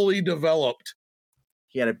fully developed?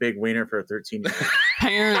 He had a big wiener for a 13-year-old.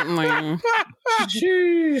 Apparently.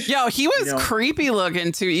 Yo, he was creepy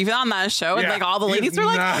looking too, even on that show. And like all the ladies were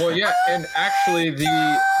like, well, yeah, and actually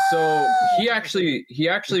he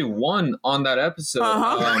actually won on that episode.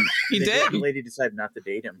 He did. The lady decided not to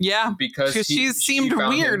date him. Yeah, because she seemed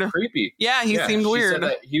weird. Creepy. Yeah, he seemed weird. Said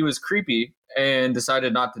that he was creepy and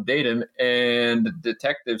decided not to date him. And the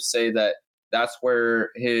detectives say that that's where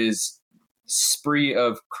his spree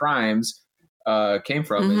of crimes came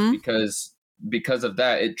from, is because of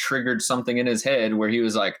that. It triggered something in his head where he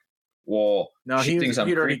was like, well, no, she thinks I'm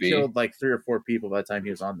he'd already creepy. killed like 3 or 4 people by the time he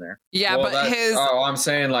was on there. Yeah, well, but I'm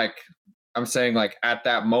saying like at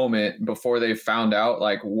that moment before they found out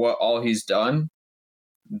like what all he's done,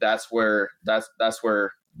 that's where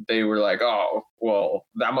they were like, oh, well,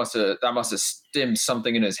 that must have stemmed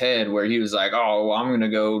something in his head where he was like, oh, well, I'm gonna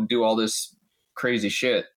go do all this crazy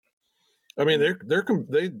shit. I mean,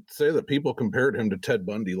 they say that people compared him to Ted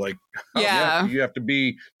Bundy. Like, Yeah. you have to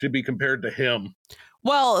be compared to him.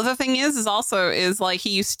 Well, the thing is like he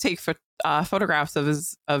used to take photographs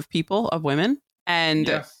of women, and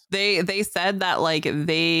Yes. they said that like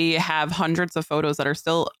they have hundreds of photos that are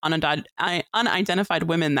still unidentified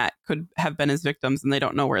women that could have been his victims, and they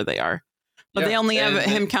don't know where they are. But they only have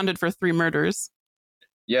him counted for 3 murders.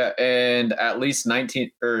 Yeah, and at least 9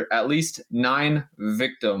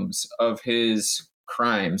 victims of his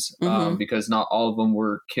crimes, because not all of them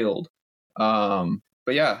were killed.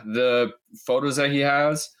 But yeah, the photos that he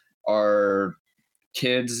has are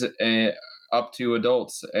kids up to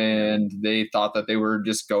adults, and they thought that they were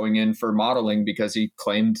just going in for modeling because he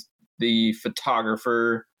claimed the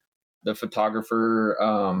photographer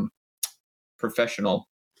professional.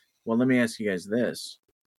 Well, let me ask you guys this.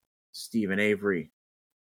 Stephen Avery,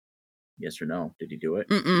 yes or no? Did he do it?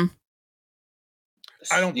 Mm-mm.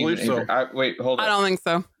 I don't believe so. Wait, hold up. I don't think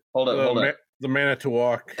so. Hold up. The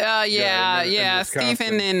Manitowoc. Yeah.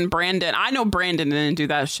 Stephen and Brandon. I know Brandon didn't do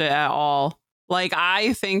that shit at all. Like,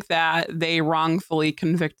 I think that they wrongfully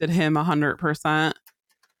convicted him 100%.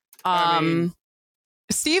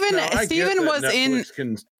 Stephen was in.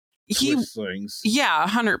 Yeah,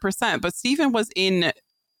 100%. But Stephen was in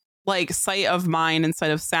like sight of mind and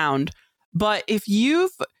sight of sound. But if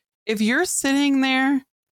you're sitting there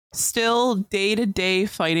still day to day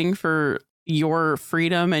fighting for your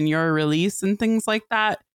freedom and your release and things like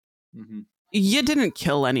that, you didn't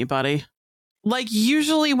kill anybody. Like,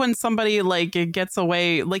 usually when somebody like gets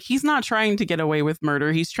away, like, he's not trying to get away with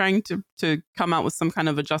murder. He's trying to come out with some kind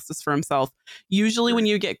of a justice for himself. Usually when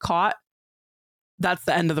you get caught, that's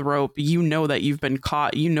the end of the rope. You know that you've been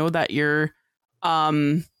caught. You know that you're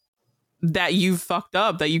that you fucked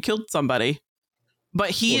up, that you killed somebody.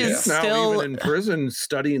 But he is now still even in prison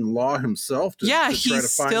studying law himself to try to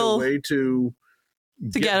find a way to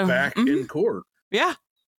get back in court. Yeah.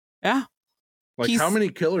 Like, how many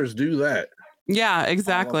killers do that? Yeah,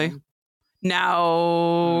 exactly.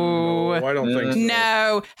 No, I don't think so.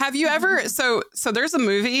 No. Have you ever so there's a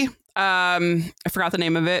movie, I forgot the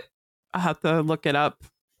name of it. I'll have to look it up.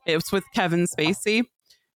 It's with Kevin Spacey,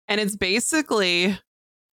 and it's basically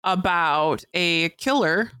about a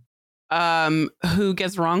killer who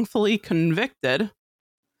gets wrongfully convicted,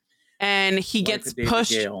 and he gets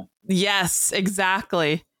pushed. Yes,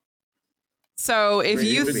 exactly. So if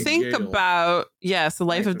you think about, the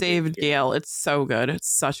Life of David Gale, it's so good. It's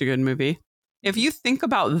such a good movie. If you think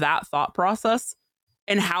about that thought process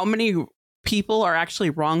and how many people are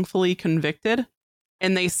actually wrongfully convicted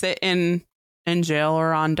and they sit in jail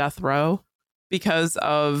or on death row because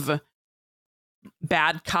of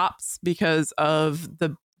bad cops, because of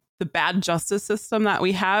the bad justice system that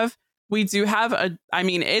we do have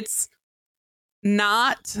it's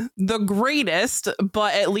not the greatest,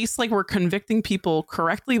 but at least like we're convicting people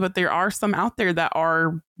correctly. But there are some out there that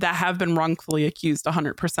have been wrongfully accused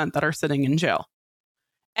 100% that are sitting in jail.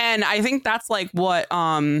 And I think that's like what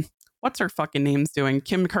what's her fucking name's doing?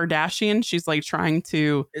 Kim Kardashian. She's like trying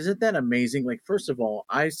to. Isn't that amazing? Like, first of all,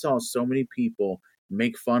 I saw so many people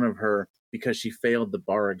make fun of her because she failed the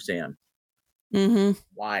bar exam.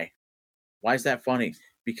 Why is that funny?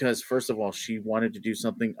 Because, first of all, she wanted to do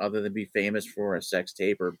something other than be famous for a sex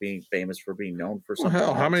tape or being famous for being known for something.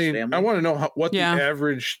 Well, hell, how many? I want to know what the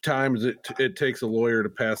average times it takes a lawyer to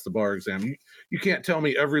pass the bar exam. You can't tell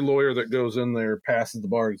me every lawyer that goes in there passes the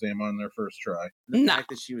bar exam on their first try. The fact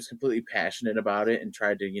that she was completely passionate about it and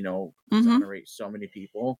tried to, exonerate so many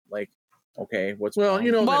people, like, okay, what's well, wrong?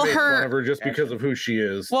 they make fun of her just because of who she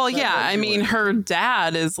is. Well, yeah, I mean, her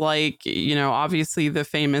dad is like, obviously the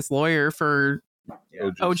famous lawyer for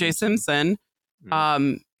O.J. Simpson.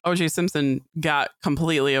 O.J. Simpson got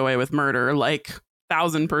completely away with murder, like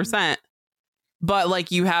 1,000%. But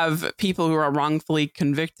like, you have people who are wrongfully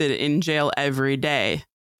convicted in jail every day,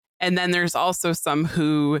 and then there's also some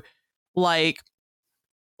who, like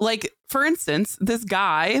for instance, this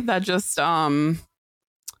guy that just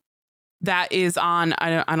that is on.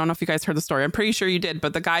 I don't know if you guys heard the story. I'm pretty sure you did,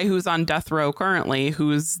 but the guy who's on death row currently,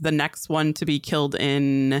 who's the next one to be killed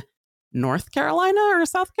in North Carolina or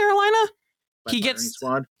South Carolina, he gets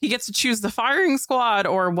to choose the firing squad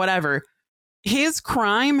or whatever. His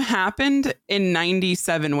crime happened in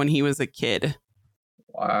 97 when he was a kid.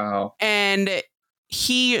 Wow. And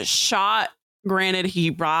he shot, granted,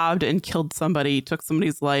 he robbed and killed somebody, took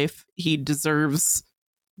somebody's life. He deserves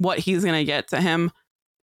what he's going to get to him.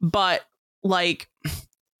 But like,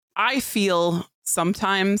 I feel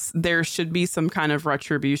sometimes there should be some kind of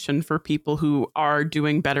retribution for people who are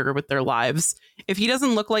doing better with their lives. If he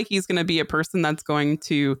doesn't look like he's going to be a person that's going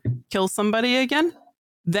to kill somebody again,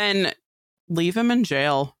 then leave him in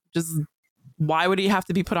jail. Just why would he have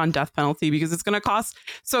to be put on death penalty? Because it's going to cost.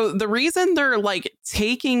 So the reason they're like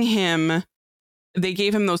taking him, they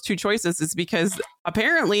gave him those two choices is because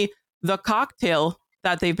apparently the cocktail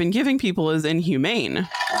that they've been giving people is inhumane.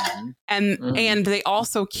 And they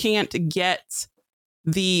also can't get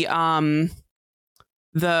the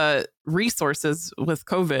resources with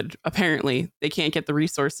COVID. Apparently they can't get the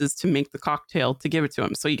resources to make the cocktail to give it to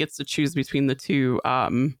him. So he gets to choose between the two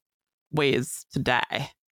ways to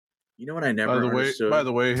die. You know what I never understood? By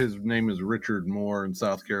the way, his name is Richard Moore in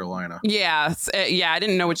South Carolina. Yeah, I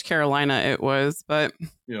didn't know which Carolina it was, but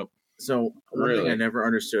yep. So one thing I never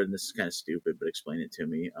understood, and this is kind of stupid, but explain it to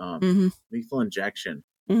me. Lethal injection.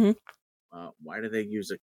 Why do they use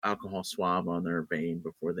an alcohol swab on their vein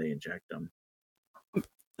before they inject them?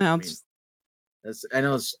 I know it's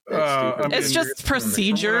stupid. It's just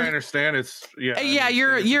procedure. From what I understand, it's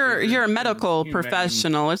you're a medical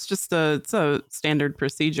professional. It's just it's a standard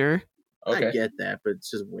procedure. Okay. I get that, but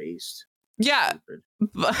it's just waste. Yeah,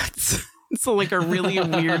 but it's like a really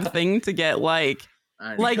weird thing to get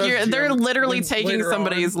they're literally taking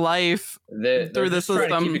somebody's life through the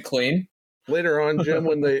system. Keep it clean. Later on, Jim,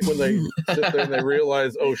 when they sit there and they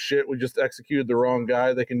realize, oh shit, we just executed the wrong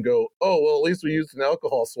guy, they can go, oh well, at least we used an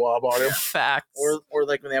alcohol swab on him. Facts. Or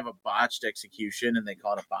like when they have a botched execution and they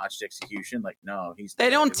call it a botched execution, like no, they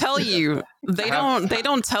don't tell you. They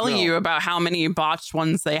don't tell you about how many botched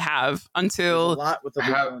ones they have until a lot with the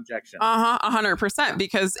lethal injection. 100%,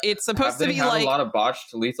 because it's supposed to be like a lot of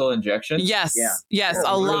botched lethal injections. Yes,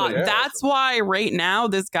 a lot. Yeah. That's why right now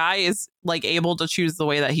this guy is like able to choose the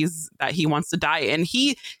way that he wants to die, and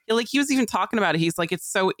he was even talking about it. He's like, it's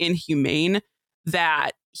so inhumane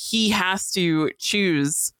that he has to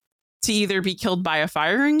choose to either be killed by a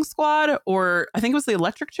firing squad or I think it was the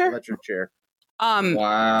electric chair.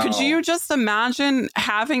 Wow. Could you just imagine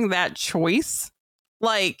having that choice?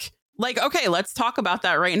 Like okay, let's talk about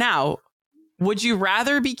that right now. Would you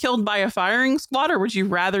rather be killed by a firing squad or would you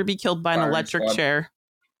rather be killed by an electric chair?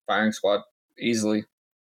 Firing squad, easily.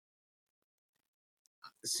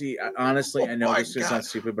 See, honestly, I know this sounds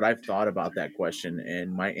stupid, but I've thought about that question,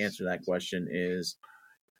 and my answer to that question is,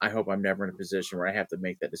 I hope I'm never in a position where I have to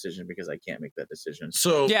make that decision because I can't make that decision.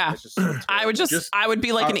 So yeah, I would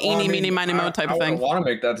be like an eeny, meeny, miny, mo type of thing. I want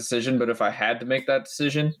to make that decision, but if I had to make that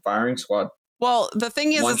decision, firing squad. Well, the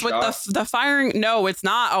thing is with the firing, no, it's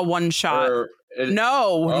not a one shot.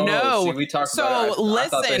 No. See, we talked about it. I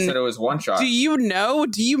thought they said it was one shot. Do you know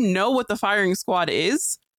what the firing squad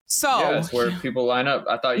is? So yeah, it's where people line up.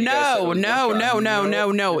 I thought you guys said it was no.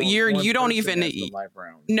 You don't even.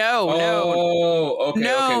 No.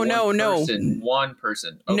 One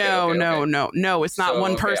person. No. It's not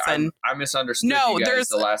one person. I misunderstood you guys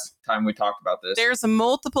the last time we talked about this. There's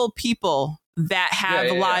multiple people that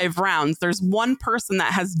have live rounds. There's one person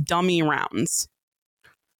that has dummy rounds.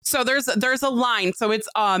 So there's a line. So it's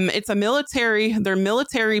a military. They're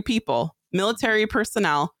military people, military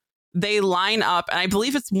personnel. They line up, and I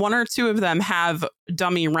believe it's one or two of them have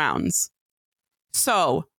dummy rounds.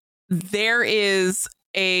 So there is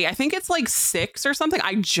I think it's like 6 or something.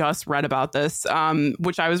 I just read about this,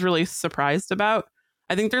 which I was really surprised about.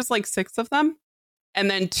 I think there's like 6 of them, and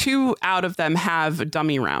then 2 out of them have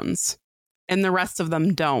dummy rounds, and the rest of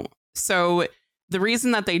them don't. So the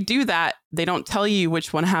reason that they do that, they don't tell you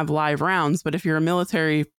which one have live rounds, but if you're a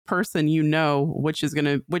military person, you know which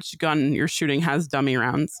gun you're shooting has dummy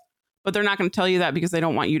rounds. But they're not going to tell you that because they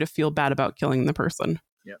don't want you to feel bad about killing the person.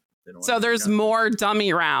 Yep. So there's more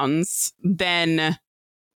dummy rounds than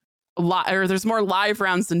there's more live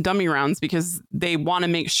rounds than dummy rounds because they want to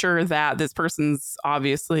make sure that this person's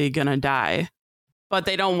obviously going to die, but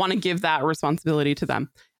they don't want to give that responsibility to them.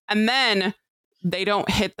 And then they don't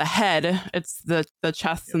hit the head. It's the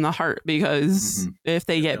chest and the heart, because if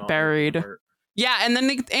they get buried. Yeah. And then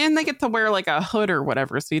they get to wear like a hood or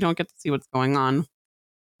whatever. So you don't get to see what's going on.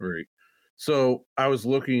 Right. So I was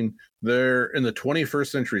looking there in the 21st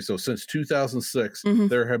century. So since 2006,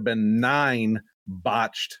 there have been 9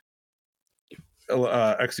 botched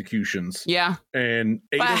executions. Yeah. And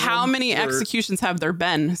but how many executions have there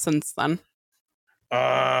been since then?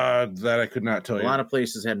 That I could not tell you. A lot of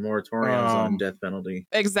places had moratoriums on death penalty.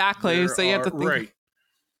 Exactly. So you have to think. Right.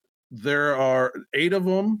 There are 8 of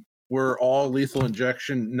them were all lethal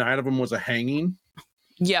injection. 9 of them was a hanging.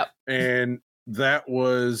 Yep. And that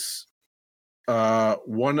was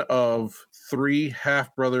one of 3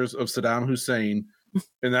 half brothers of Saddam Hussein,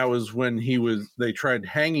 and that was when they tried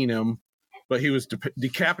hanging him but he was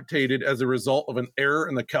decapitated as a result of an error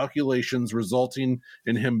in the calculations, resulting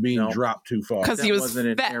in him being dropped too far. Because he was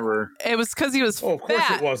wasn't fat. an error. It was because he was Oh, of course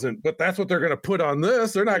fat. it wasn't. But that's what they're going to put on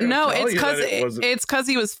this. They're not going to tell it's you that it wasn't. it's because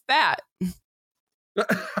he was fat.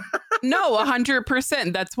 No,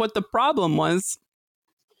 100%. That's what the problem was.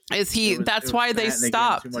 That's why they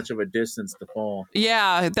stopped. Too much of a distance to fall.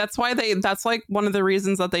 Yeah, that's why that's like one of the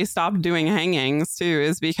reasons that they stopped doing hangings too,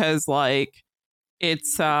 is because like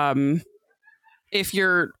it's if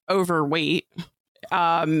you're overweight,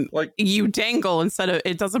 like you dangle instead of,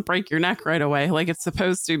 it doesn't break your neck right away like it's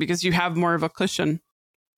supposed to, because you have more of a cushion.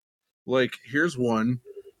 Like here's one.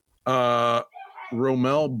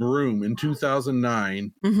 Romel Broom in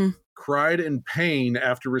 2009 cried in pain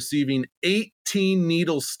after receiving 18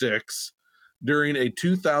 needle sticks during a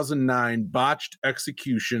 2009 botched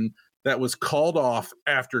execution that was called off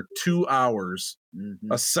after 2 hours.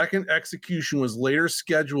 A second execution was later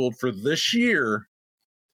scheduled for this year,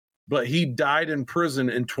 but he died in prison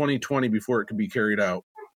in 2020 before it could be carried out.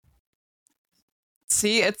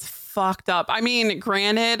 See, it's fucked up. I mean,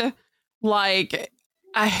 granted, like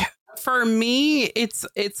for me, it's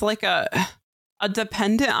like a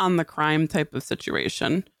dependent on the crime type of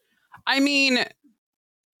situation. I mean,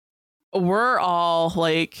 we're all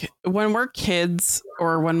like, when we're kids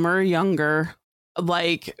or when we're younger,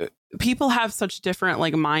 like people have such different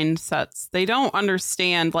like mindsets. They don't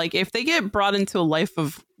understand, like if they get brought into a life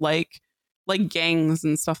of like gangs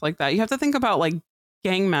and stuff like that, you have to think about like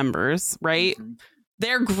gang members, right?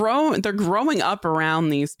 They're growing up around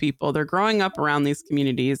these people. They're growing up around these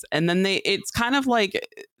communities. And then it's kind of like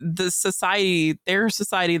their society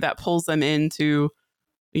that pulls them into,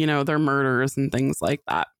 you know, their murders and things like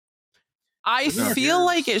that. I feel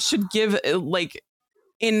like it should give, like,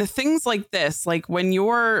 in things like this, like when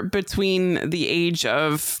you're between the age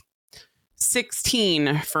of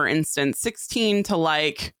 16, for instance, 16 to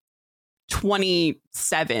like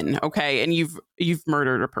 27, okay, and you've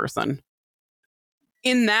murdered a person.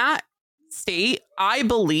 In that state, I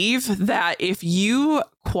believe that if you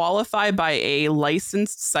qualify by a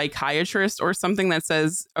licensed psychiatrist or something that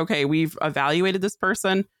says, okay, we've evaluated this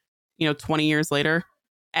person, you know, 20 years later,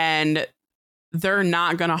 and they're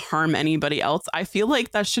not going to harm anybody else, I feel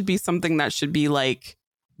like that should be something that should be like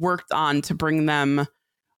worked on to bring them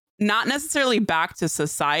not necessarily back to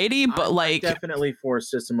society, but I'm definitely for a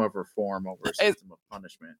system of reform over a system of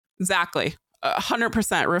punishment. Exactly.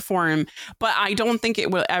 100% reform, but I don't think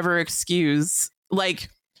it will ever excuse, like,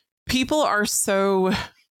 people are so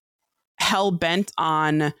hell bent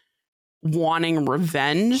on wanting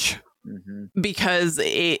revenge because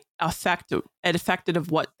it affected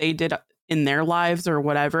of what they did in their lives or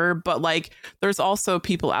whatever. But like, there's also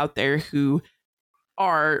people out there who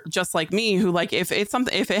are just like me, who like, if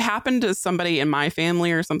it happened to somebody in my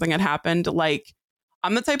family or something had happened, like,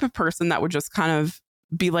 I'm the type of person that would just kind of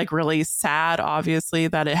be like really sad, obviously,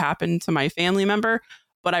 that it happened to my family member,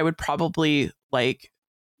 but I would probably like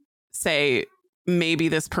say maybe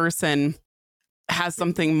this person has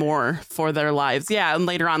something more for their lives. Yeah. And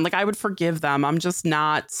later on, like, I would forgive them. I'm just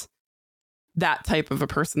not that type of a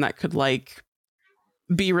person that could like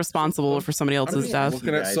be responsible for somebody else's death.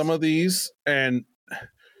 Looking at some of these, and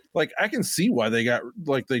like I can see why they got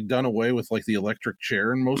like they done away with like the electric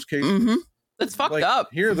chair in most cases. It's fucked up.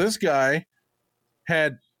 Here, this guy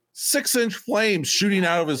had 6-inch flames shooting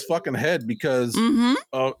out of his fucking head because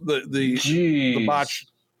of the botch.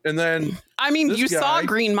 And then I mean, you saw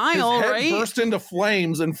Green Mile, his head right? Burst into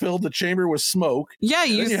flames and filled the chamber with smoke. Yeah,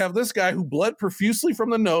 then you have this guy who bled profusely from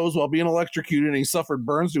the nose while being electrocuted, and he suffered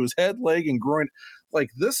burns to his head, leg, and groin. Like,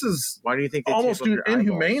 this is why do you think almost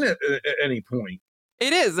inhumane at any point?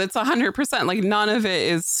 It is. It's 100%. Like, none of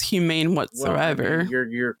it is humane whatsoever. Well, I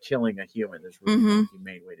mean, you're killing a human. There's really no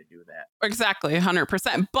humane way to do that. Exactly,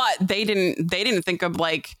 100%. But they didn't think of,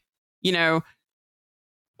 like, you know,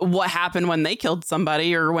 what happened when they killed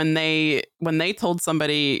somebody or when they told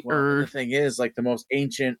somebody. Well, or the thing is, like, the most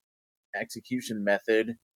ancient execution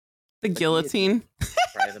method, the guillotine.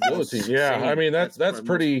 Yeah, I mean that's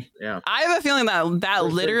pretty. Yeah, I have a feeling that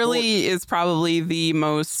literally is probably the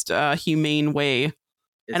most humane way.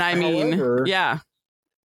 And I mean, yeah.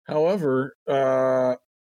 However,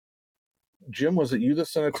 Jim, was it you that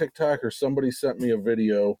sent a TikTok or somebody sent me a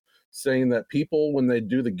video saying that people, when they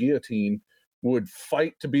do the guillotine, would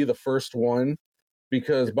fight to be the first one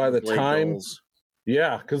because by the time,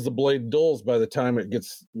 because the blade dulls by the time it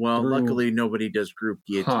gets. Well, through. Luckily, nobody does group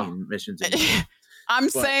guillotine missions anymore. I'm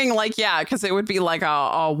saying, like, yeah, because it would be like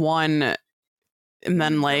a one. And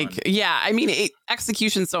then, like, yeah, I mean,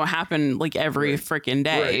 executions don't happen like every freaking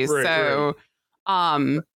day. I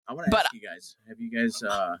want to ask you guys: have you guys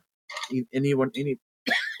Anyone? Any?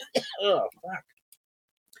 Oh fuck!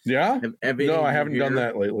 Yeah. Have any No, of I you haven't done here,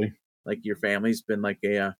 that lately. Like your family's been like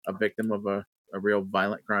a victim of a real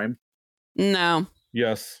violent crime? No.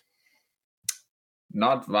 Yes.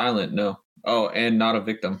 Not violent, no. Oh, and not a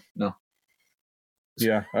victim, no.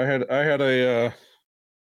 Yeah, I had a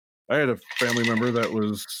family member that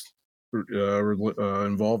was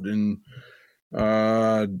involved in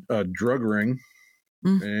a drug ring,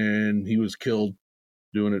 and he was killed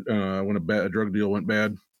doing it when a drug deal went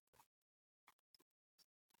bad.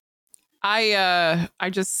 I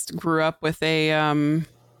just grew up with a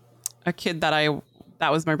kid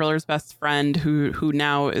that was my brother's best friend who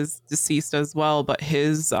now is deceased as well, but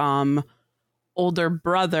his older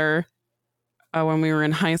brother, when we were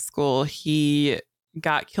in high school, he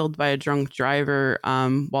got killed by a drunk driver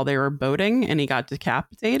while they were boating, and he got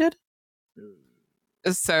decapitated.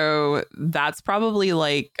 So that's probably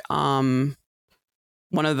like one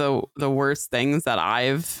of the worst things that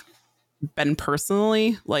I've been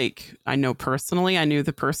personally, like I knew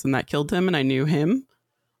the person that killed him, and I knew him.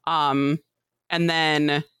 And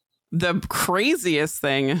then the craziest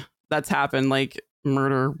thing that's happened, like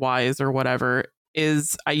murder wise or whatever,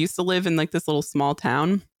 is I used to live in like this little small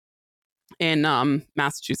town in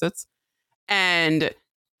Massachusetts, and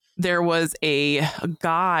there was a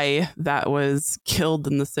guy that was killed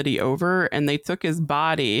in the city over, and they took his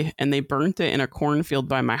body and they burnt it in a cornfield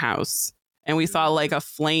by my house, and we saw like a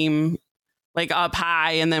flame like up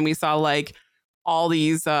high, and then we saw like all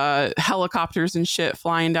these helicopters and shit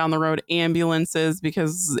flying down the road, ambulances,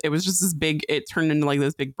 because it was just this big, it turned into like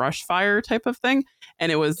this big brush fire type of thing,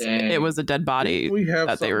 and it was a dead body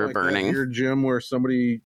that they were burning. Here, Jim, where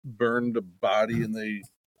somebody burned a body and they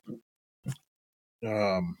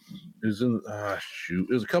it was in it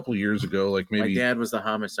was a couple of years ago, like maybe. My dad was the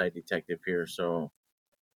homicide detective here, so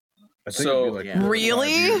I think it'd be like 4 or 5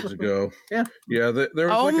 really years ago. Yeah. There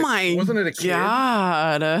was oh like my wasn't it a kid?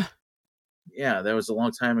 God. Yeah, that was a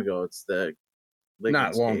long time ago. It's the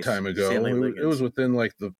not long case. time ago. It was within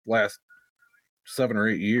like the last 7 or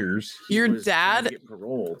 8 years. Your dad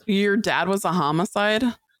was a homicide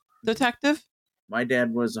detective? My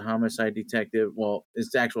dad was a homicide detective. Well,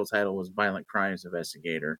 his actual title was violent crimes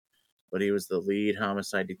investigator, but he was the lead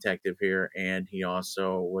homicide detective here, and he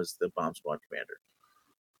also was the bomb squad commander.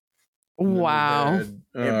 Wow. And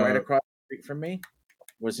right across the street from me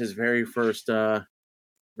was his very first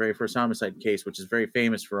homicide case, which is very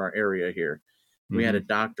famous for our area here. We had a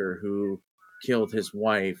doctor who killed his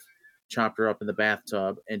wife, chopped her up in the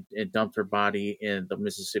bathtub, and dumped her body in the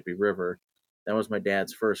Mississippi River. That was my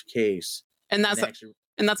dad's first case. And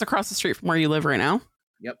that's across the street from where you live right now?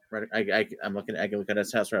 Yep. Right. I can look at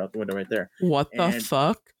his house right out the window right there. What the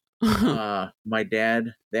fuck? My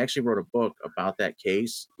dad, they actually wrote a book about that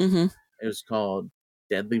case. Mm-hmm. It was called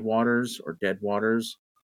Deadly Waters or Dead Waters.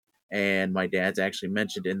 And my dad's actually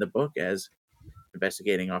mentioned in the book as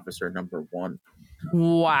investigating officer number 1.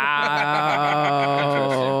 Wow.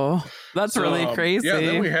 That's really crazy. Yeah,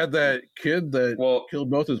 then we had that kid that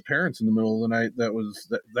killed both his parents in the middle of the night. That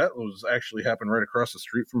was actually happened right across the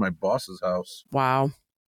street from my boss's house. Wow.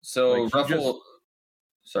 So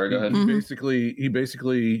sorry, go ahead. He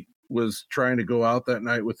basically was trying to go out that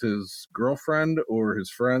night with his girlfriend or his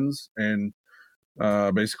friends, and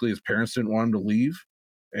basically his parents didn't want him to leave,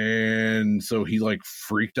 and so he like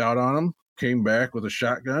freaked out on him, came back with a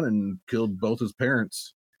shotgun and killed both his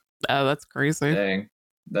parents. Oh, that's crazy. Dang,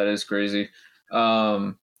 that is crazy.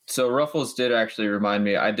 So Rufflez did actually remind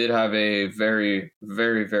me, I did have a very,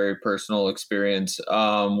 very, very personal experience.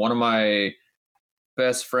 One of my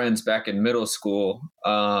best friends back in middle school,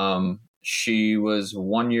 she was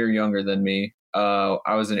 1 year younger than me.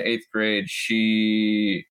 I was in 8th grade.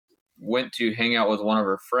 She went to hang out with one of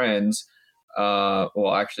her friends.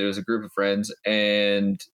 Well, actually, it was a group of friends,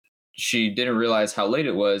 and she didn't realize how late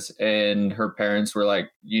it was. And her parents were like,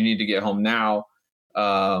 "You need to get home now.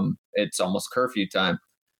 It's almost curfew time."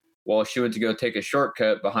 Well, she went to go take a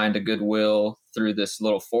shortcut behind a Goodwill through this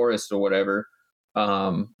little forest or whatever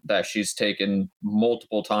that she's taken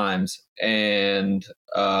multiple times. And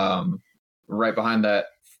right behind that,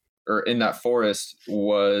 or in that forest,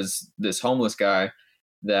 was this homeless guy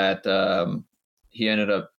that he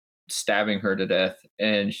ended up stabbing her to death.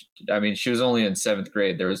 And she was only in 7th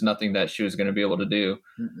grade. There was nothing that she was going to be able to do.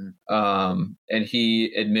 And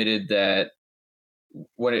he admitted that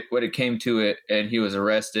when it came to it, and he was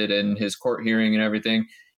arrested in his court hearing and everything,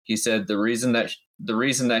 he said the reason that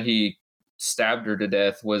he stabbed her to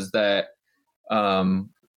death was that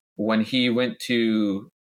when he went to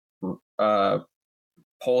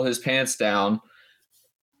pull his pants down,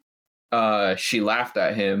 she laughed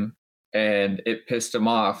at him, and it pissed him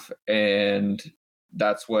off, and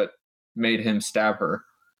that's what made him stab her.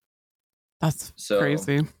 That's So,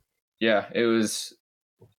 crazy. Yeah, it was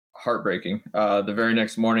heartbreaking. The very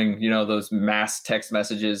next morning, those mass text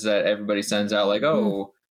messages that everybody sends out, like,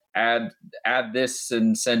 oh, add this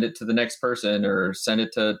and send it to the next person, or send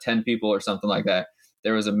it to 10 people or something like that.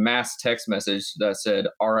 There was a mass text message that said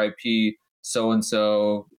RIP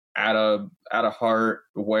so-and-so, add a heart,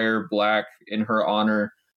 wear black in her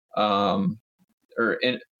honor,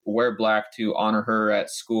 wear black to honor her at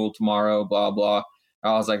school tomorrow, blah, blah.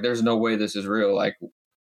 I was like, there's no way this is real. Like,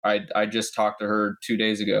 I just talked to her 2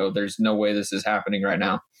 days ago. There's no way this is happening right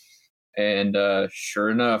now. And sure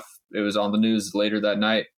enough, it was on the news later that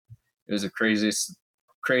night. It was the craziest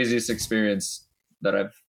experience that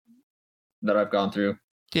I've gone through.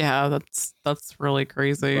 Yeah, that's really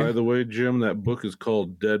crazy. By the way, Jim, that book is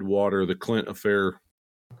called Dead Water: The Clint Affair.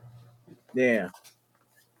 Yeah.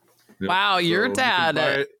 Yep. Wow, your So dad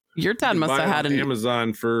must have had an an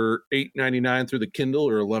Amazon for $8.99 through the Kindle,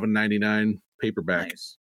 or $11.99 paperback.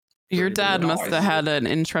 Nice. your dad must have had an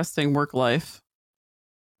interesting work life.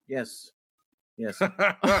 Yes.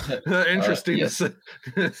 Interesting yes. to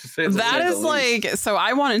say. That is like, so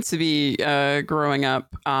I wanted to be growing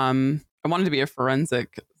up. I wanted to be a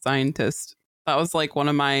forensic scientist. That was like one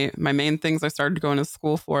of my main things I started going to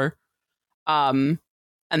school for. And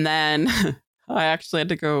then I actually had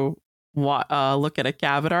to go look at a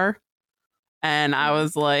cadaver, and I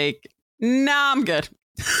was like, "Nah, I'm good."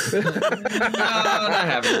 No, not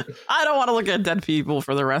having it. I don't want to look at dead people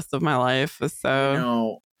for the rest of my life.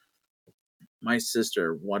 So my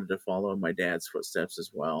sister wanted to follow in my dad's footsteps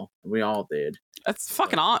as well. We all did. that's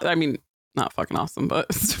fucking awesome. I mean, not fucking awesome, but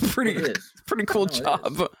it's a pretty cool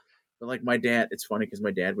job. But like my dad, it's funny because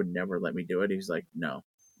my dad would never let me do it. He's like, no.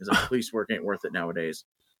 He's like, police work ain't worth it nowadays.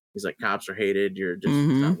 He's like, cops are hated. You're just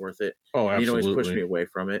it's not worth it. Oh, and absolutely. he'd always push me away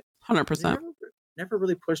from it. 100%. Never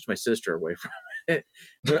really pushed my sister away from it.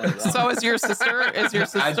 So is your sister?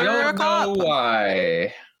 I don't know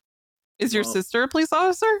why. Is your sister a police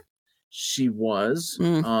officer? She was,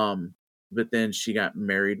 but then she got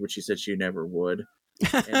married, which she said she never would.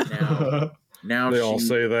 And now They all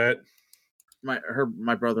say that.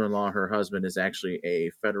 My brother-in-law, her husband, is actually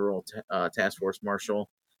a federal task force marshal,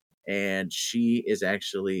 and she is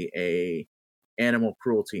actually a animal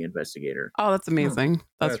cruelty investigator. Oh, that's amazing.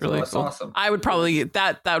 That's really cool. Awesome. I would probably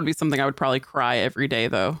that would be something I would probably cry every day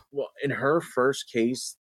though. Well, in her first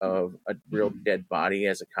case of a real dead body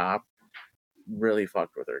as a cop, really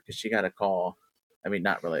fucked with her because she got a call. I mean,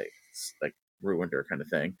 not really like ruined her kind of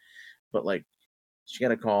thing, but like she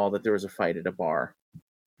got a call that there was a fight at a bar.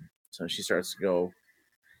 So she starts to go,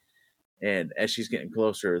 and as she's getting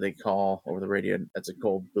closer, they call over the radio. That's a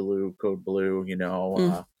code blue.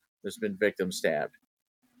 There's been victim stabbed.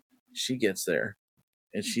 She gets there,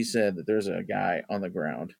 and she said that there's a guy on the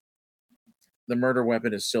ground. The murder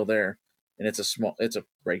weapon is still there, and it's a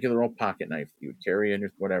regular old pocket knife you would carry in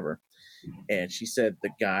your whatever. And she said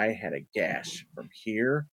the guy had a gash from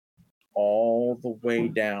here all the way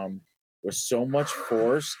down with so much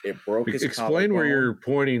force it broke his Explain where you're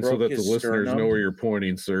pointing so that the listeners sternum. know where you're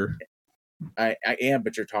pointing, sir. I am,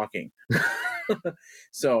 but you're talking.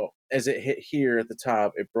 So as it hit here at the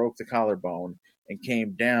top, it broke the collarbone and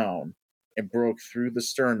came down and broke through the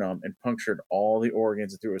sternum and punctured all the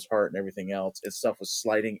organs and through his heart and everything else. And stuff was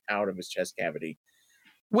sliding out of his chest cavity.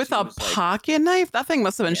 With a pocket knife? That thing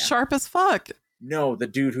must have been sharp as fuck. No, the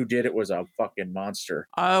dude who did it was a fucking monster.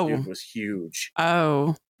 Oh. The dude was huge.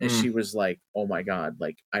 Oh. And she was like, oh my God,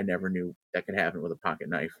 like I never knew that could happen with a pocket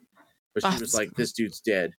knife. But she was like, this dude's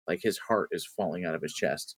dead. Like his heart is falling out of his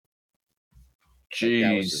chest. Jeez. Like,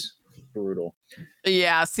 that was just brutal.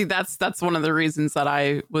 Yeah, see, that's one of the reasons that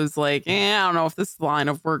I was like, I don't know if this line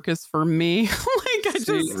of work is for me.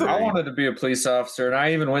 I wanted to be a police officer, and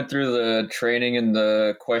I even went through the training and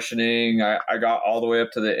the questioning. I got all the way up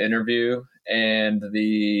to the interview and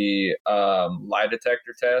the lie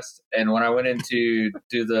detector test. And when I went in to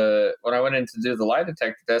do the lie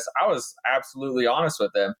detector test, I was absolutely honest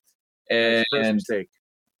with them. And mistake.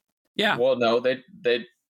 Yeah. Well, no,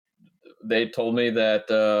 they told me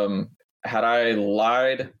that had I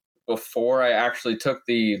lied before I actually took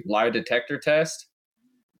the lie detector test,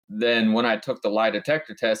 then when I took the lie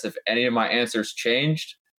detector test, if any of my answers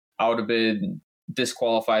changed, I would have been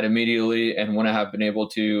disqualified immediately and wouldn't have been able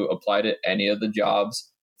to apply to any of the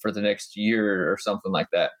jobs for the next year or something like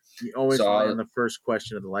that. You always lie on the first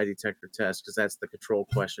question of the lie detector test because that's the control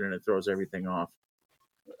question and it throws everything off.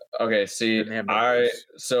 Okay, see, he's like,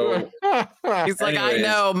 I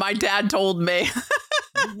know, my dad told me.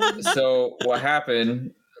 So what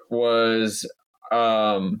happened was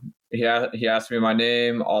he asked me my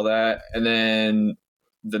name, all that, and then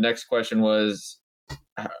the next question was,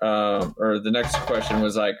 like,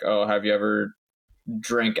 oh, have you ever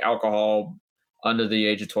drank alcohol under the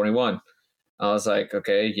age of 21? I was like,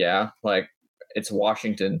 okay, yeah, like it's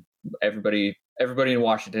Washington. Everybody in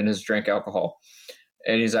Washington has drank alcohol.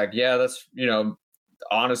 And he's like, yeah, that's,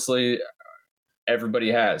 honestly,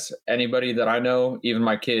 everybody has. Anybody that I know, even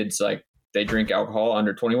my kids, like they drink alcohol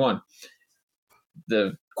under 21.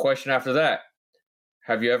 The question after that,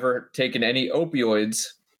 have you ever taken any opioids,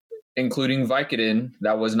 including Vicodin,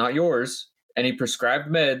 that was not yours, any prescribed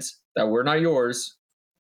meds that were not yours?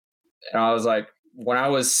 And I was like, when I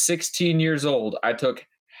was 16 years old, I took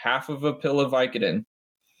half of a pill of Vicodin.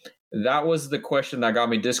 That was the question that got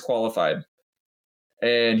me disqualified.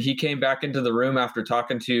 And he came back into the room after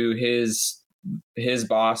talking to his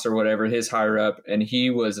boss or whatever, his higher up, and he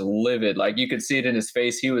was livid. Like you could see it in his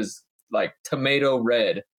face. He was like tomato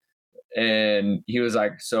red. And he was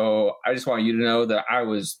like, so I just want you to know that I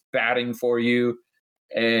was batting for you.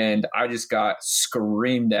 And I just got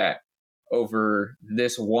screamed at over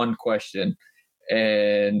this one question.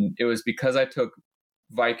 And it was because I took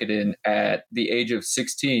Vicodin at the age of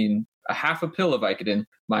 16, a half a pill of Vicodin,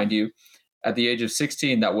 mind you, at the age of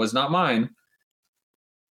 16, that was not mine,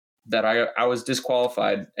 that I was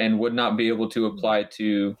disqualified and would not be able to apply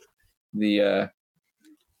to the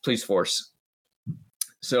police force.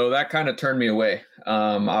 So that kind of turned me away.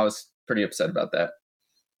 I was pretty upset about that.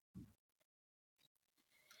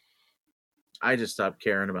 I just stopped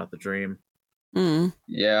caring about the dream. Mm.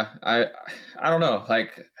 Yeah, I don't know.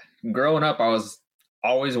 Like growing up, I was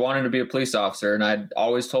always wanting to be a police officer, and I'd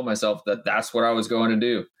always told myself that that's what I was going to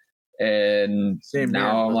do. And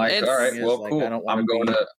now I'm like, all right, well, cool. I'm going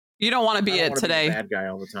to. You don't want to be it today. Be a bad guy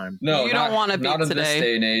all the time. No, you don't want to be not in today. This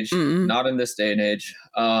day and age. Mm-mm. Not in this day and age.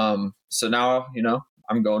 So now,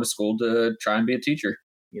 I'm going to school to try and be a teacher.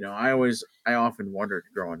 I often wondered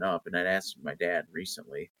growing up, and I'd asked my dad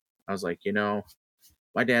recently. I was like,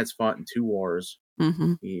 my dad's fought in 2 wars.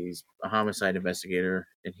 Mm-hmm. He's a homicide investigator,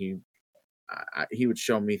 and he would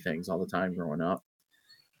show me things all the time growing up.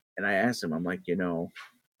 And I asked him, I'm like,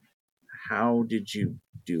 how did you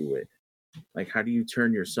do it? Like, how do you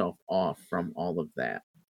turn yourself off from all of that?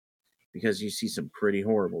 Because you see some pretty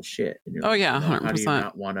horrible shit. And you're 100%. How do you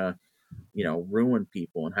not want to, ruin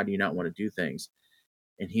people? And how do you not want to do things?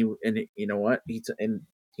 And you know what? He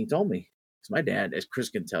told me, because my dad, as Chris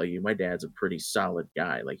can tell you, my dad's a pretty solid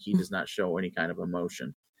guy. Like, he does not show any kind of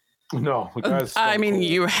emotion. No, I mean, cool.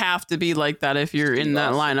 You have to be like that if you're in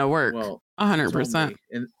that line of work. Well, 100%.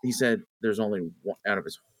 And he said there's only one, out of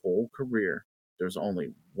his whole career, there's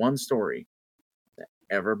only one story that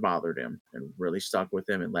ever bothered him and really stuck with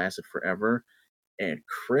him and lasted forever. And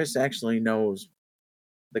Chris actually knows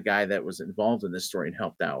the guy that was involved in this story and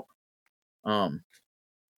helped out.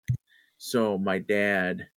 So my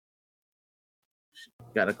dad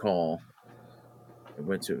got a call. It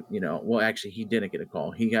went to, actually he didn't get a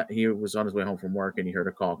call. He was on his way home from work and he heard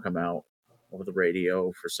a call come out over the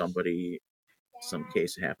radio for somebody, some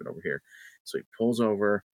case that happened over here. So he pulls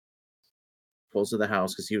to the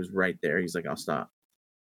house because he was right there. He's like, I'll stop.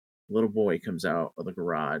 Little boy comes out of the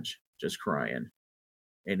garage just crying.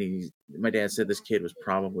 And my dad said this kid was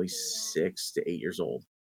probably 6 to 8 years old.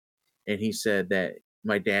 And he said that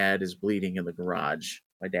my dad is bleeding in the garage.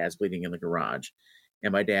 My dad's bleeding in the garage.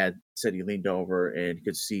 And my dad said he leaned over and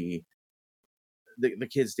could see the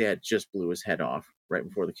kid's dad just blew his head off right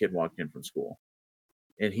before the kid walked in from school.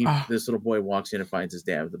 And this little boy walks in and finds his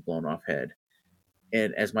dad with a blown off head.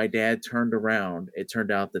 And as my dad turned around, it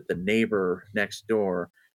turned out that the neighbor next door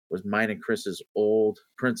was mine and Chris's old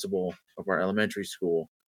principal of our elementary school.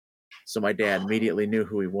 So my dad immediately knew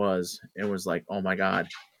who he was and was like, oh my God.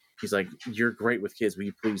 He's like, you're great with kids. Will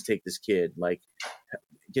you please take this kid? Like,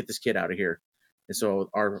 get this kid out of here. And so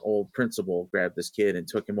our old principal grabbed this kid and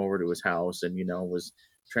took him over to his house and, was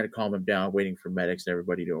trying to calm him down, waiting for medics and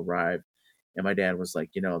everybody to arrive. And my dad was like,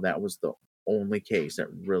 that was the only case that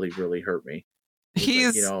really, really hurt me.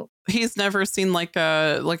 He's never seen like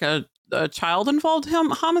a child involved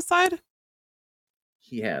homicide.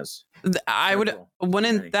 He has.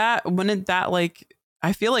 Wouldn't that like,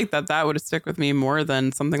 I feel like that would stick with me more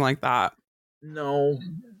than something like that. No.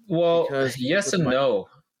 Well, yes and no.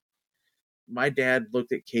 My dad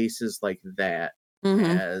looked at cases like that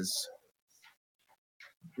as,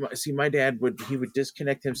 see, my dad would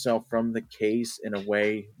disconnect himself from the case in a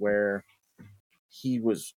way where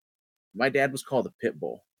my dad was called a pit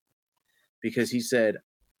bull because he said,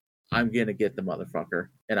 I'm going to get the motherfucker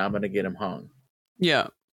and I'm going to get him hung. Yeah.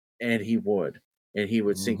 And he would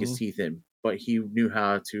sink his teeth in, but he knew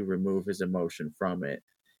how to remove his emotion from it.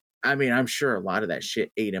 I mean, I'm sure a lot of that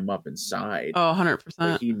shit ate him up inside. Oh, 100%.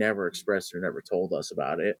 But he never expressed or never told us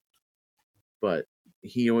about it. But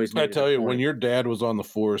he always made I it tell a you, point. when your dad was on the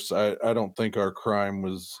force, I don't think our crime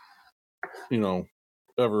was,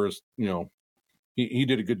 ever, he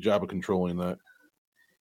did a good job of controlling that.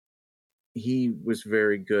 He was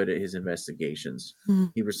very good at his investigations.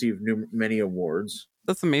 Mhm. He received many awards.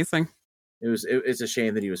 That's amazing. It's a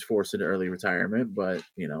shame that he was forced into early retirement, but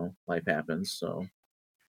life happens. So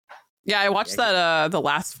Yeah, I watched that the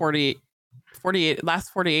last 48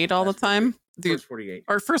 all the time. First 48.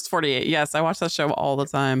 Or First 48. Yes, I watch that show all the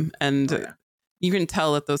time, and you can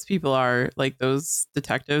tell that those people are like those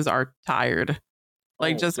detectives are tired.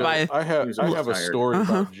 Like I have a story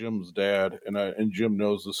Uh-huh. about Jim's dad, and Jim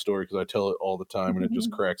knows the story because I tell it all the time, and it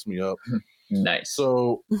just cracks me up. Nice.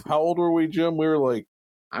 So, how old were we, Jim? We were like,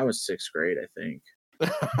 I was 6th grade, I think.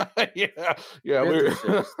 yeah. We were.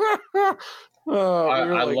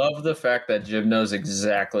 I love the fact that Jim knows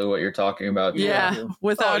exactly what you're talking about. Yeah,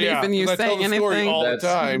 without even you saying anything. All the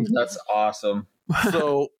time. That's awesome.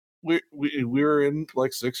 So we were in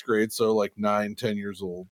like 6th grade, so like 9-10 years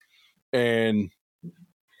old, and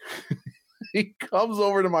he comes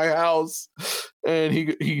over to my house, and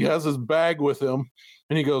he has his bag with him,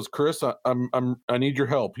 and he goes, "Chris, I need your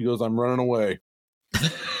help." He goes, "I'm running away."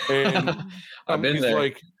 And I've been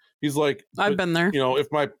there. He's like, I've been there.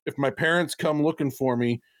 If my parents come looking for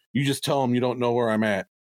me, you just tell them you don't know where I'm at.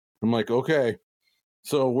 I'm like, okay.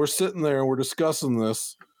 So we're sitting there and we're discussing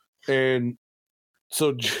this, and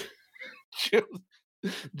so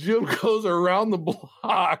Jim goes around the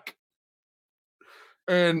block,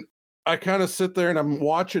 and I kind of sit there and I'm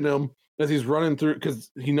watching him as he's running through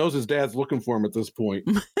because he knows his dad's looking for him at this point,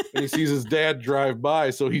 and he sees his dad drive by,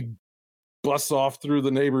 so he busts off through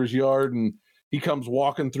the neighbor's yard, and he comes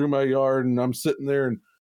walking through my yard, and I'm sitting there and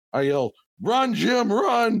I yell, "Run, Jim,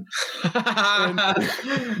 run!"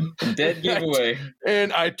 Dead giveaway.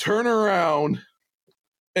 And I turn around,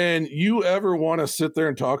 and you ever want to sit there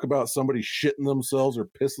and talk about somebody shitting themselves or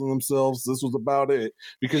pissing themselves? This was about it,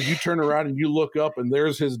 because you turn around and you look up, and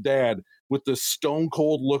there's his dad with this stone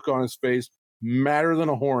cold look on his face, madder than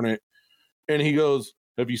a hornet, and he goes,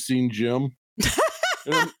 "Have you seen Jim?"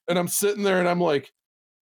 and I'm sitting there and I'm like,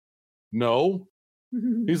 "No."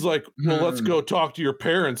 He's like, "Well, let's go talk to your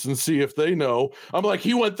parents and see if they know." I'm like,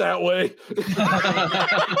 "He went that way."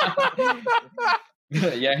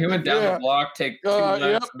 Yeah, he went down the block, take 2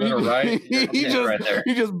 lefts, then a right. He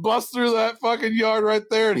just bust through that fucking yard right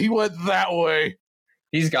there, and he went that way.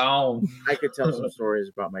 He's gone. I could tell some stories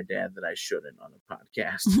about my dad that I shouldn't on a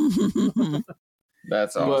podcast.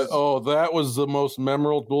 That's awesome. But that was the most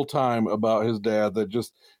memorable time about his dad. That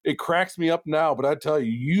just, it cracks me up now. But I tell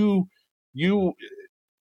you, you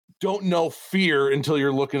don't know fear until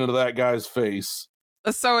you're looking into that guy's face.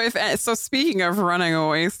 So speaking of running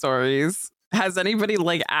away stories, has anybody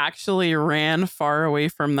like actually ran far away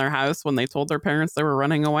from their house when they told their parents they were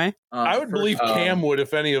running away? I would believe Cam would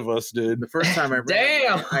if any of us did. The first time I ran,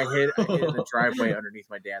 Damn! I hid in the driveway underneath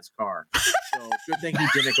my dad's car. So good thing he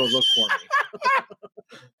didn't go look for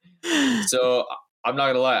me. So I'm not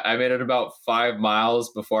gonna lie, I made it about 5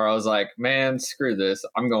 miles before I was like, man, screw this,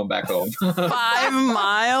 I'm going back home. 5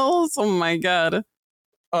 miles? Oh my god.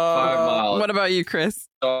 5 miles. What about you, Chris?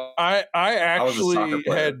 So I actually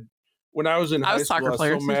had, when I was in high school, I was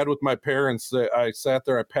so mad with my parents that I sat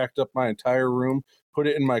there, I packed up my entire room, put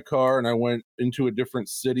it in my car, and I went into a different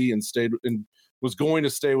city and stayed and was going to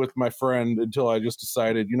stay with my friend until I just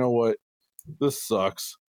decided, you know what, this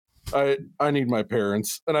sucks. I need my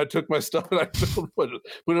parents. And I took my stuff and I put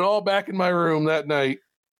it all back in my room that night.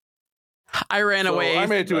 I ran away. I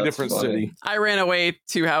made it to a different city. I ran away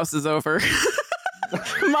 2 houses over.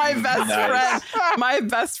 My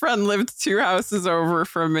best friend lived 2 houses over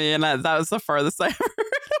from me, and that was the farthest I ever ran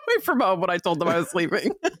away from home when I told them I was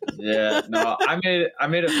leaving. Yeah, no, I made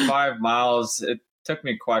it 5 miles. It took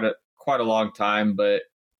me quite a long time, but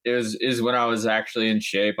it was when I was actually in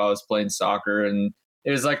shape. I was playing soccer, and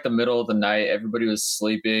it was like the middle of the night. Everybody was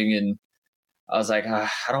sleeping, and I was like, I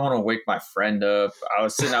don't want to wake my friend up. I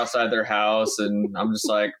was sitting outside their house, and I'm just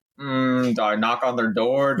like, do I knock on their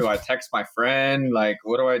door? Do I text my friend? Like,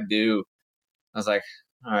 what do I do? I was like,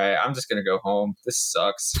 all right, I'm just going to go home. This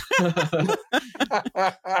sucks.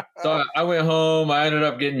 So I went home. I ended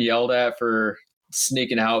up getting yelled at for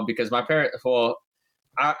sneaking out because my parents,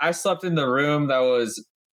 I slept in the room that was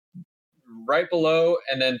right below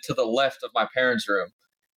and then to the left of my parents' room.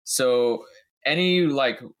 So any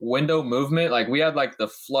like window movement, like we had like the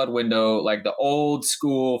flood window, like the old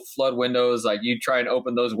school flood windows, like you try and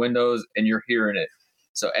open those windows and you're hearing it.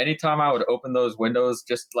 So anytime I would open those windows,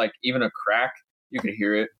 just like even a crack, You could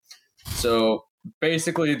hear it. So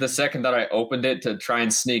basically, the second that I opened it to try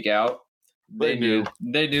and sneak out, they knew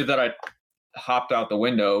that I hopped out the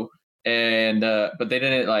window, and but they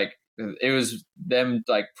didn't like. It was them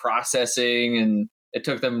like processing, and it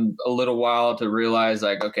took them a little while to realize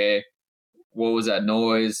like, okay, what was that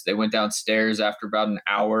noise? They went downstairs after about an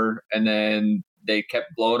hour, and then they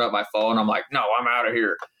kept blowing up my phone. I'm like, no, I'm out of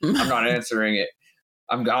here. I'm not answering it.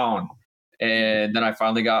 I'm gone. And then I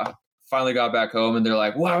finally got back home, and they're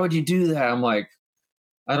like, why would you do that? I'm like,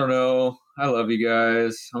 I don't know. I love you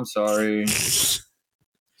guys. I'm sorry.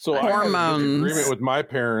 So I had a disagreement with my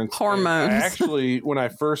parents. Hormones. Actually, when I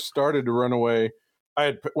first started to run away,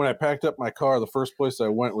 when I packed up my car, the first place I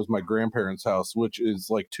went was my grandparents' house, which is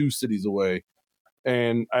like 2 cities away.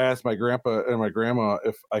 And I asked my grandpa and my grandma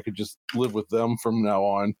if I could just live with them from now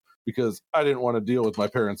on because I didn't want to deal with my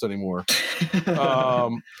parents anymore.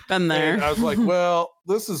 Been there. And I was like, well,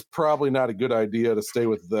 this is probably not a good idea to stay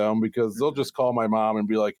with them because they'll just call my mom and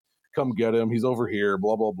be like, come get him. He's over here,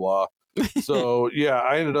 blah, blah, blah. So, yeah,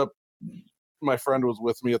 I ended up, my friend was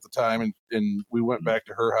with me at the time, and we went back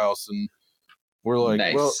to her house, and we're like,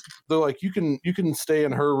 nice. well, they're like, you can stay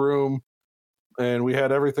in her room, and we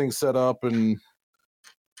had everything set up, and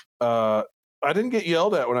I didn't get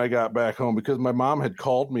yelled at when I got back home because my mom had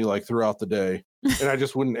called me like throughout the day, and I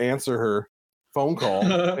just wouldn't answer her phone call.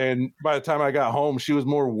 And by the time I got home, she was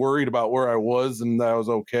more worried about where I was and that I was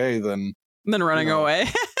okay than running away.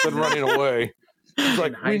 Than running away. She's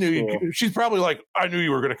like, we knew she's probably like, I knew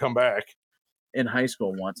you were going to come back. In high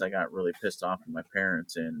school, once I got really pissed off at my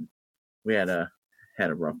parents, and we had a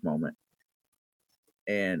rough moment.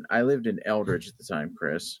 And I lived in Eldridge at the time,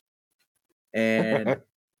 Chris. And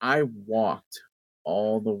I walked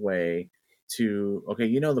all the way to,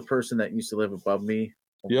 the person that used to live above me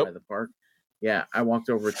by the park? Yeah, I walked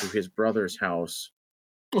over to his brother's house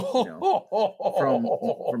from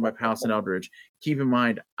my house in Eldridge. Keep in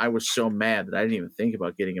mind, I was so mad that I didn't even think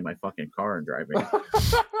about getting in my fucking car and driving.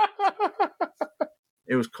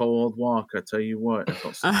 It was cold walk, I tell you what. It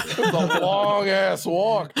was a long ass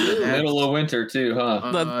walk. Middle of winter too,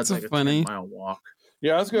 huh? That's it's like funny. a 10-mile walk.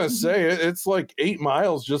 Yeah, I was gonna say it's like 8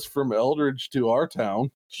 miles just from Eldridge to our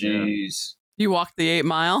town. Jeez. You walked the 8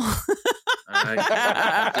 mile. Dang.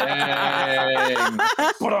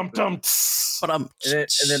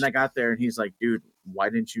 And then I got there, and he's like, dude, why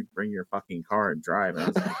didn't you bring your fucking car and drive? And I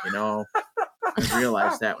was like, I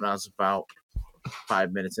realized that when I was about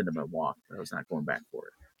 5 minutes into my walk, I was not going back for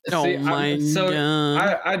it. Oh my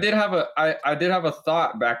God. I did have a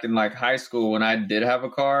thought back in like high school when I did have a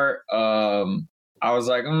car. I was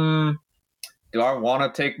like, do I want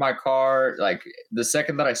to take my car? Like the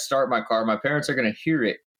second that I start my car, my parents are going to hear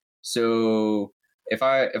it. So if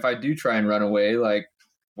I do try and run away, like,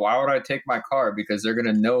 why would I take my car? Because they're going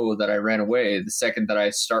to know that I ran away the second that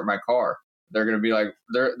I start my car. They're going to be like,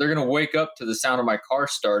 they're going to wake up to the sound of my car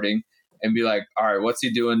starting and be like, all right, what's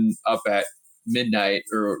he doing up at midnight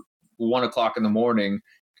or 1 o'clock in the morning?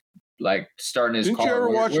 Like starting his car. Didn't you ever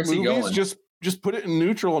watch where's movies? he going? Just put it in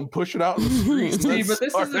neutral and push it out in the street. See, but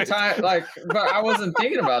this is the time, like, but I wasn't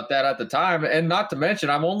thinking about that at the time. And not to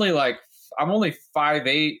mention, I'm only 5'8",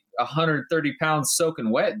 130 pounds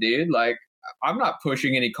soaking wet, dude. Like, I'm not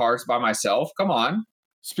pushing any cars by myself. Come on.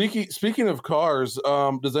 Speaking of cars,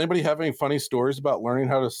 does anybody have any funny stories about learning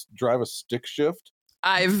how to drive a stick shift?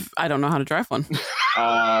 I don't know how to drive one.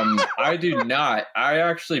 I do not.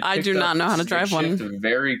 I do not know how to drive one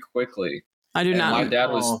very quickly. I do not. My dad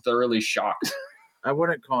was thoroughly shocked. I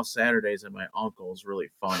wouldn't call Saturdays at my uncle's really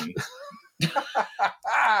funny.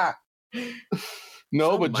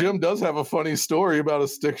 No, but Jim does have a funny story about a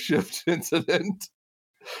stick shift incident.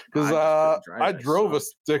 Because I drove a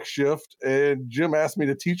stick shift, and Jim asked me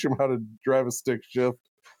to teach him how to drive a stick shift.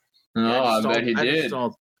 I bet he did.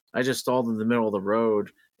 I just stalled in the middle of the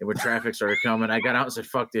road, and when traffic started coming, I got out and said,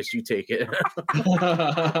 "Fuck this, you take it."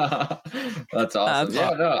 That's awesome.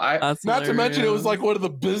 Not to mention, it was like one of the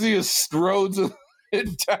busiest roads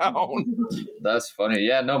in town. That's funny.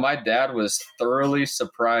 Yeah, no, my dad was thoroughly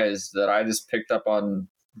surprised that I just picked up on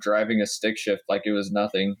driving a stick shift like it was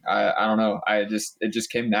nothing. I don't know. It just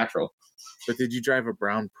came natural. But did you drive a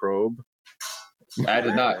brown probe? I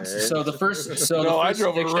did not. I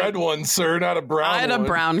drove a red one, sir, not a brown one. I had a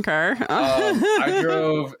brown car. I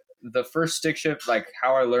drove the first stick shift, like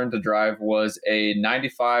how I learned to drive was a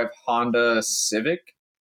 95 Honda Civic.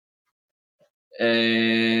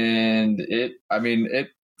 And it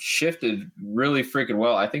shifted really freaking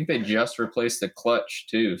well. I think they just replaced the clutch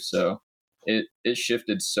too. So it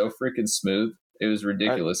shifted so freaking smooth. It was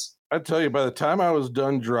ridiculous. I tell you, by the time I was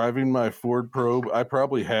done driving my Ford Probe, I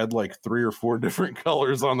probably had like 3 or 4 different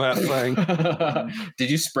colors on that thing. Did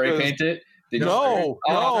you spray paint it? No.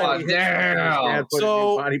 Oh, damn. Put a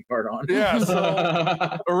new body part on. Yeah.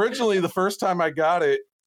 So originally, the first time I got it,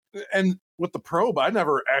 and with the Probe, I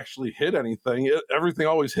never actually hit anything. Everything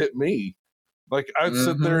always hit me. Like I'd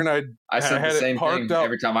sit there and I said the same thing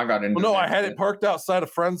every time I got into. Well, no, I had it parked outside a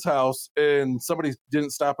friend's house, and somebody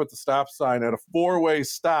didn't stop at the stop sign at a 4-way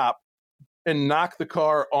stop and knocked the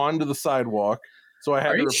car onto the sidewalk. So I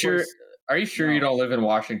had to replace. Are you sure you don't live in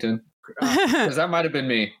Washington? Because that might have been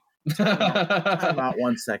me. Time out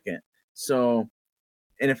 1 second. So,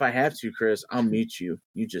 and if I have to, Chris, I'll meet you.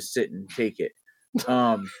 You just sit and take it.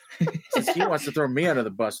 Since he wants to throw me under the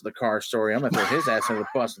bus with the car story, I'm gonna throw his ass under the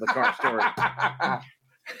bus with the car story.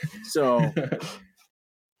 So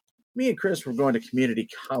me and Chris were going to community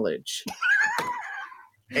college,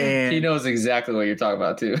 and he knows exactly what you're talking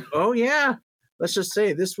about too. Oh yeah, let's just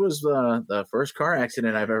say this was the first car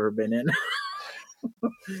accident I've ever been in.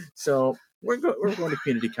 So we're going to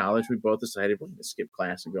community college. We both decided we're gonna skip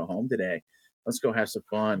class and go home today. Let's go have some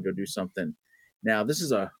fun, go do something. Now this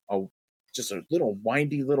is just a little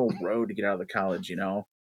windy little road to get out of the college, you know,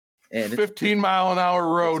 and 15-mile-an-hour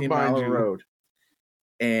road, mind you. Road.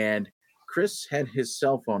 And Chris had his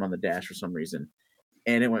cell phone on the dash for some reason,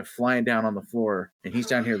 and it went flying down on the floor, and he's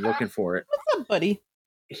down here looking for it. What's up, buddy?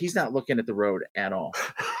 He's not looking at the road at all.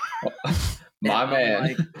 My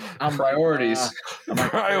man. I'm priorities. I'm like,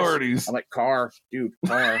 priorities. I'm like, car, dude,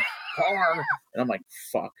 car. And I'm like,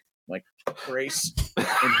 fuck. I'm like, brace.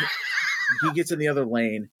 And he gets in the other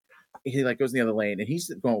lane. He like goes in the other lane, and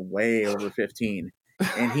he's going way over 15,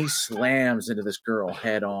 and he slams into this girl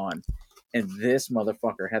head on. And this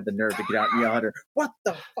motherfucker had the nerve to get out and yell at her, "What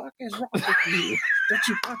the fuck is wrong with you? Don't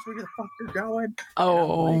you watch where the fuck you're going?"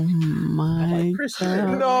 Oh my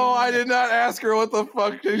God. No, I did not ask her what the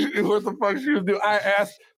fuck she was doing. I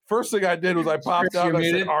asked. First thing I did was I popped out and I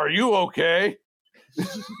said, "Are you okay?"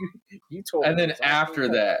 You told. And then after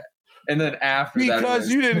that, because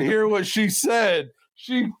you didn't hear what she said.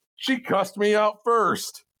 She cussed me out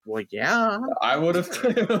first. Well, yeah. I would have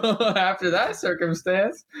after that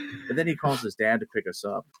circumstance. And then he calls his dad to pick us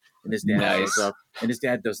up. And his dad shows up. And his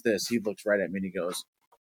dad does this. He looks right at me and he goes,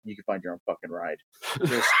 "You can find your own fucking ride.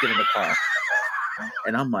 Just get in the car."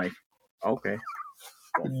 And I'm like, okay.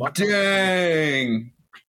 Well, fuck Dang.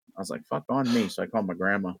 I was like, fuck on me. So I called my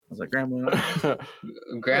grandma. I was like, "Grandma.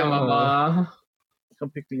 Grandma. Come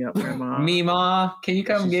pick me up, Grandma. Mima, can you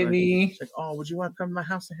come get me?" She's like, "Oh, would you want to come to my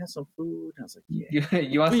house and have some food?" And I was like, "Yeah."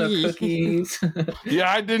 You want some cookies?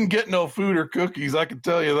 Yeah, I didn't get no food or cookies. I can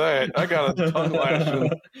tell you that. I got a tongue lashing.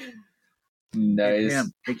 Nice.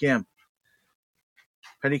 Hey, Cam.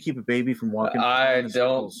 How do you keep a baby from walking? I don't.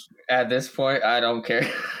 Circles? At this point, I don't care.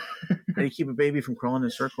 How do you keep a baby from crawling in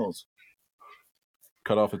circles?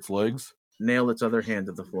 Cut off its legs. Nail its other hand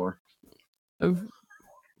to the floor.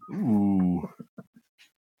 Ooh.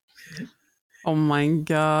 Oh my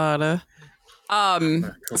God.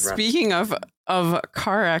 Speaking of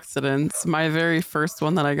car accidents, my very first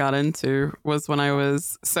one that I got into was when I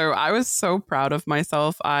was so proud of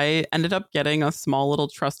myself. I ended up getting a small little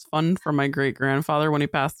trust fund from my great grandfather when he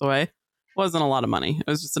passed away. It wasn't a lot of money. It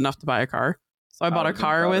was just enough to buy a car. So I bought a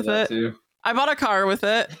car with it. I bought a car with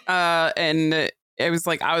it. And it was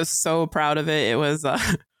like, I was so proud of it. It was a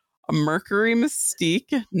Mercury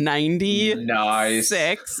Mystique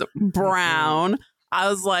 96 brown. I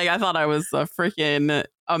was like, I thought I was a freaking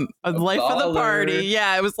a life of the party.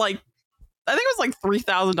 Yeah, it was like, I think it was like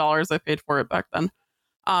 $3,000 I paid for it back then.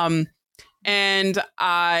 And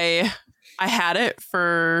I had it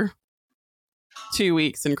for 2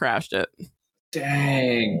 weeks and crashed it.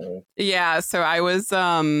 Dang. Yeah, so I was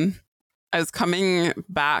coming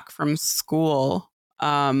back from school.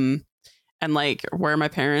 And like where my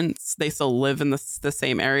parents, they still live in the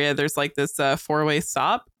same area. There's like this 4-way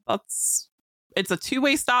stop. It's a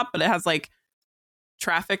 2-way stop, but it has like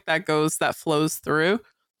traffic that flows through.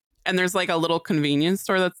 And there's like a little convenience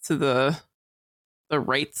store that's to the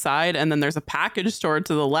right side. And then there's a package store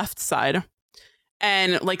to the left side.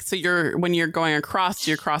 And like, so when you're going across,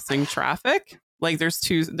 you're crossing traffic. Like there's a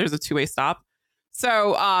 2-way stop.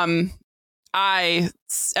 So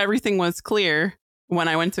everything was clear when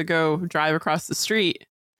I went to go drive across the street,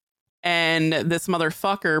 and this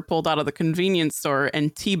motherfucker pulled out of the convenience store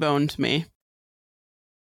and T-boned me.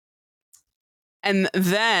 And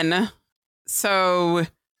then, so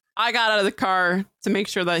I got out of the car to make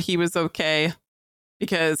sure that he was okay,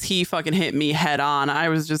 because he fucking hit me head on. I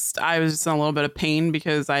was just in a little bit of pain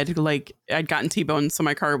because I'd gotten T-boned, so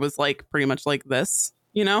my car was like pretty much like this,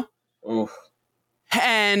 you know? Oof.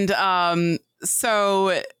 And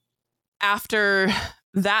so after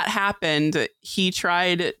that happened, he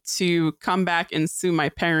tried to come back and sue my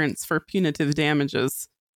parents for punitive damages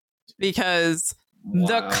because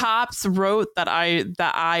the cops wrote that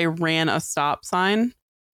I ran a stop sign,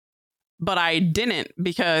 but I didn't,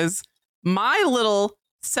 because my little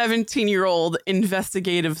 17-year-old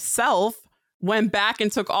investigative self went back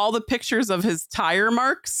and took all the pictures of his tire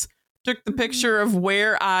marks, took the picture of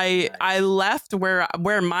where I left, where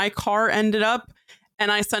my car ended up,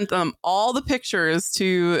 and I sent them all the pictures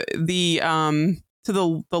to the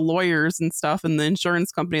lawyers and stuff and the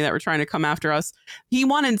insurance company that were trying to come after us. He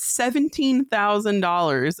wanted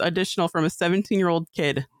 $17,000 additional from a 17-year-old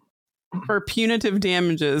kid for punitive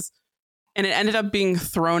damages. And it ended up being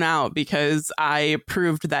thrown out because I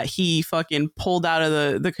proved that he fucking pulled out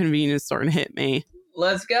of the convenience store and hit me.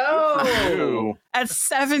 Let's go. At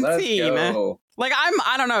 17. Let's go. Like,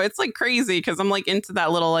 I don't know. It's like crazy because I'm like into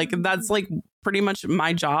that little, like, that's like pretty much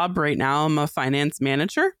my job right now. I'm a finance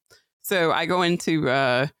manager. So I go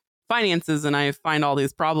into finances and I find all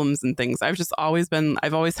these problems and things. I've always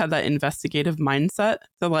had that investigative mindset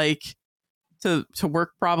to like, to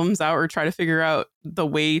work problems out or try to figure out the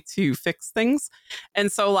way to fix things.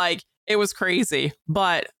 And so like it was crazy,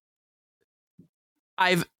 but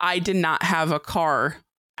I did not have a car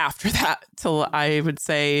after that till I would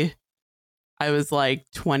say I was like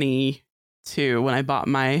 22 when I bought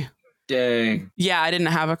my. Dang. Yeah, I didn't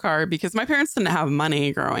have a car because my parents didn't have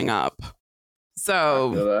money growing up.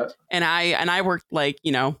 So and I worked like,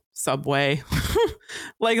 you know, Subway,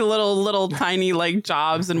 like little tiny like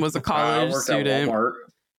jobs, and was a college student.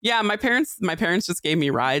 Yeah, my parents just gave me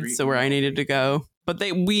rides to where I needed to go, but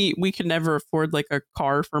we could never afford like a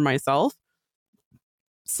car for myself.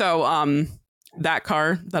 So that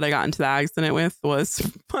car that I got into the accident with was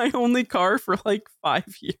my only car for like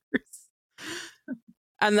 5 years.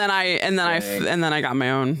 And then I got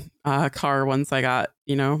my own car once I got,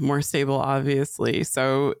 you know, more stable, obviously.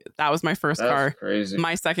 So that was my first car. Crazy.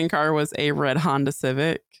 My second car was a red Honda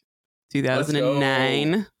Civic,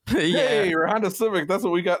 2009. Yeah. Hey, Honda Civic. That's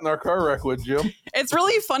what we got in our car wreck with, Jim. It's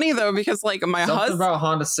really funny though, because like my husband about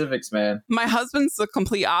Honda Civics, man. My husband's the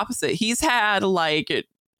complete opposite. He's had like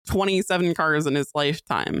 27 cars in his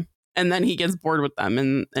lifetime, and then he gets bored with them,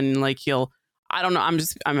 and like I don't know.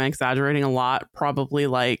 I'm exaggerating a lot. Probably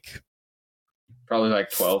like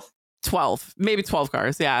 12, maybe 12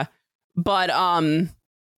 cars. Yeah. But,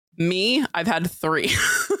 me, I've had 3.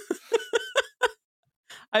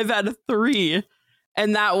 I've had 3.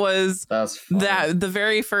 And that was the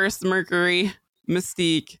very first Mercury,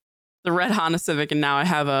 Mystique, the red Honda Civic. And now I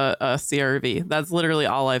have a CRV. That's literally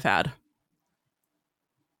all I've had.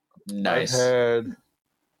 Nice. I've had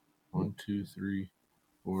 1, 2, 3,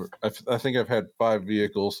 4. I think I've had 5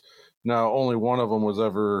 vehicles. Now, only one of them was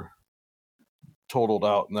ever totaled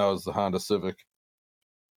out, and that was the Honda Civic.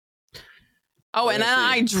 Oh, and then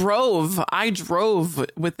I drove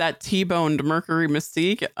with that T-boned Mercury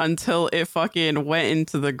Mystique until it fucking went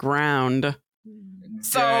into the ground.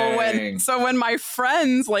 Dang. So when my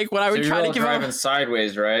friends, like when I would try to give driving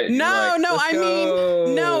sideways, right? No,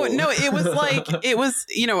 it was like it was,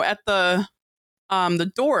 you know, at the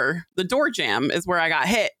door jamb is where I got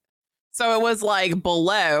hit. So it was like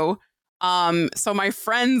below. So my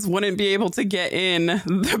friends wouldn't be able to get in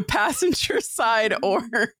the passenger side or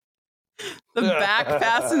the back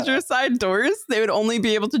passenger side doors. They would only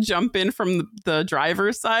be able to jump in from the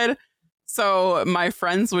driver's side. So my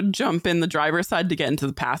friends would jump in the driver's side to get into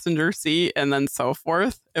the passenger seat, and then so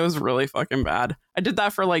forth. It was really fucking bad. I did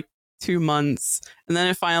that for like 2 months, and then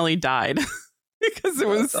it finally died because it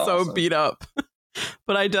was so beat up.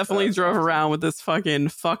 But I definitely drove around with this fucking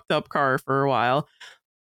fucked up car for a while.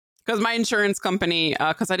 Because my insurance company,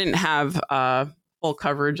 because I didn't have full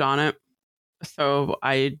coverage on it, so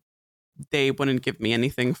they wouldn't give me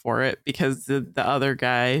anything for it because the other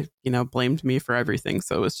guy, you know, blamed me for everything.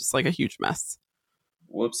 So it was just like a huge mess.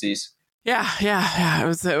 Whoopsies. Yeah.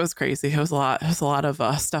 It was crazy. It was a lot. It was a lot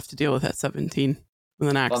of stuff to deal with at 17 with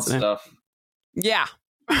an accident. Fun stuff. Yeah.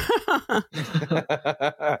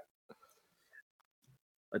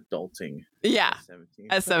 Adulting. Yeah.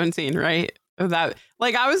 At 17, right? That,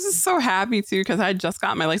 like, I was just so happy too because I had just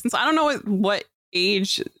got my license. I don't know what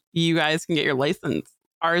age you guys can get your license.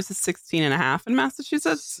 Ours is 16 and a half in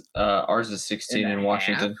Massachusetts. Ours is 16 in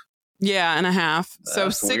Washington. Yeah, and a half. So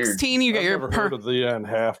That's 16 weird. you get I've never heard of the and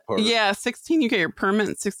half part. Yeah, 16 you get your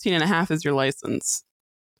permit, 16 and a half is your license.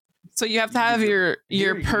 So you have to have your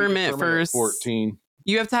permit for 14.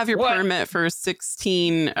 You have to have your permit for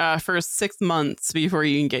 16 for 6 months before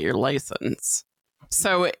you can get your license.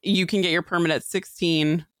 So you can get your permit at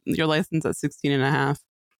 16 your license at 16 and a half.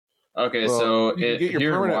 Okay, Well, so you can get your here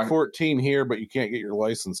in permit Wa- at 14 here, but you can't get your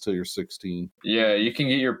license till you're 16. Yeah, you can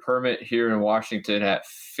get your permit here in Washington at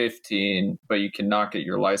 15, but you cannot get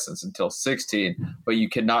your license until 16. But you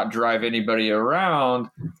cannot drive anybody around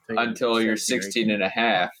until you're 16 and a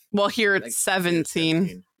half. Well, here Like, it's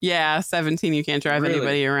 17. Yeah, 17. You can't drive Really?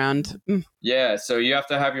 anybody around. Yeah, so you have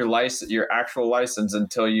to have your license, your actual license,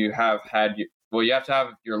 until you have had. You have to have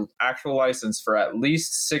your actual license for at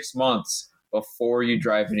least 6 months before you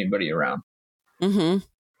drive anybody around. Mm-hmm.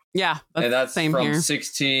 Yeah, And that's same from here.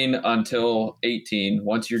 16 until 18.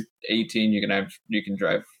 Once you're 18, you can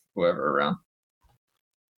drive whoever around.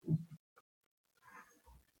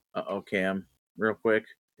 Cam, real quick,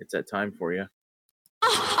 it's that time for you.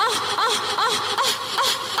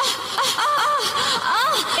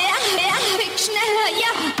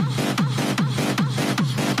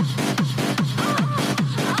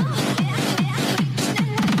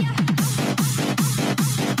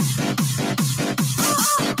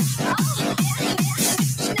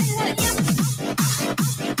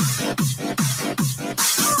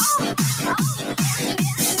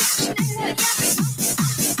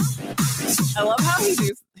 I love how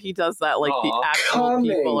he does that like the Aw, actual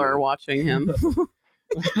Cammie. people are watching him.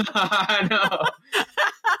 I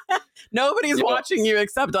know. Nobody's Yo. watching you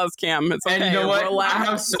except us, Cam. It's okay. And you know what? Relax. I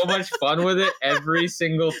have so much fun with it every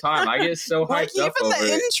single time. I get so Like hyped up even over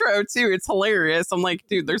the it. intro too. It's hilarious. I'm like,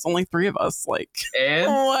 dude, there's only 3 of us. Like, And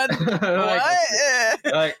what? like,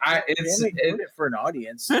 What? like Damn it, put it for an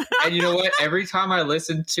audience. and you know what? Every time I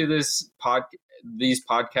listen to these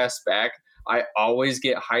podcasts back, I always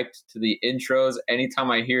get hyped to the intros.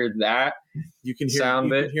 Anytime I hear that, You can hear Sound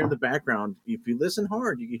you bit. can hear the background. If you listen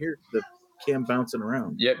hard, you can hear the Cam bouncing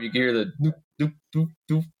around. yep, you can hear the doop, doop, doop,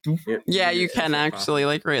 doop, doop. Yep, Yeah, you it's can so actually,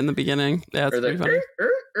 like right in the beginning. Yeah, it's Or pretty funny.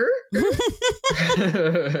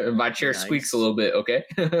 the My chair Nice. squeaks a little bit, okay?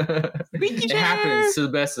 Squeaky It chair. happens to the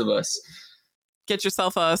best of us. Get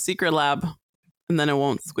yourself a secret lab, and then it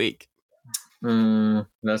won't squeak.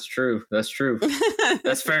 That's true. That's true.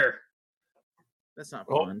 That's fair. That's not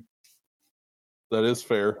Oh. fun. That is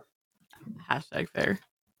fair. Hashtag fair.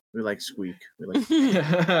 We like squeak. We like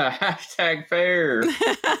Hashtag fair.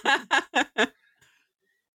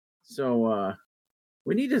 so.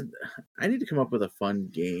 I need to come up with a fun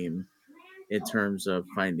game in terms of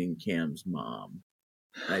finding Cam's mom.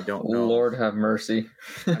 I don't know. Lord have mercy.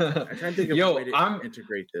 I'm trying to think of Yo, a way to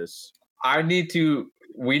integrate this.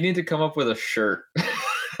 We need to come up with a shirt.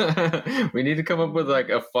 We need to come up with like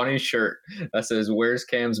a funny shirt that says "Where's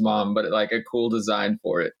Cam's mom?" but like a cool design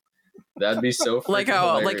for it. That'd be so like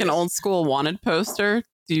freaking like an hilarious. old school wanted poster.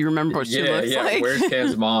 Do you remember what she looks like? Where's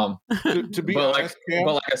Cam's mom? To be but honest, Cam,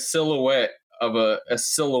 like a silhouette of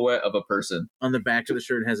a person. On the back of the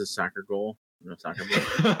shirt, it has a soccer goal. No soccer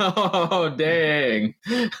ball. Oh dang!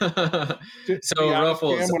 to So be honest,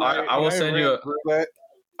 Rufflez, Cam, when I will when send ran you. through that,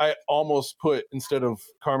 I almost put, instead of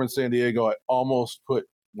Carmen Sandiego, I almost put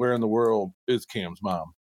 "Where in the world is Cam's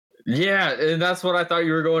mom?" Yeah, and that's what I thought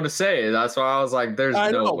you were going to say. That's why I was like, "There's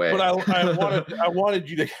I no know, way." but I wanted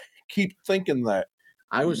you to keep thinking that.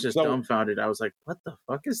 I was just So- dumbfounded. I was like, "What the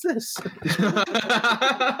fuck is this?"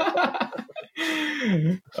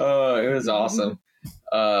 Oh, it was awesome.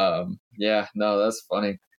 Yeah, no, that's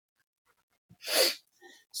funny.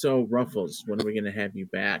 So, Ruffles, when are we going to have you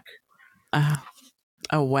back?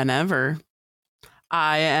 Whenever.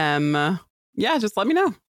 I am. Yeah, just let me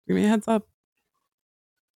know. Give me a heads up.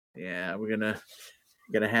 Yeah, we're gonna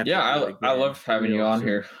have. Yeah, to, I love having you on soon.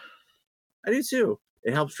 here. I do too.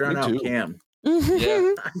 It helps drown Me out too. Cam.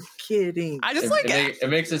 Yeah. I'm kidding. I just It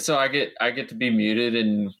makes it so I get to be muted,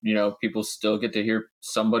 and people still get to hear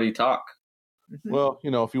somebody talk. Well,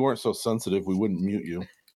 if you weren't so sensitive, we wouldn't mute you.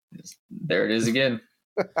 There it is again.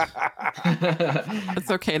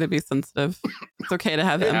 It's okay to be sensitive. It's okay to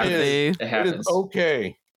have It empathy. It It happens. is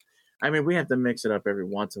okay. I mean, we have to mix it up every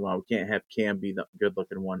once in a while. We can't have Cam be the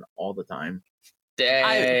good-looking one all the time.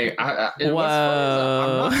 Dang. What's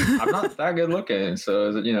funny is I'm not that good looking, so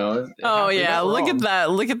it Oh happens. yeah, not look wrong. at that!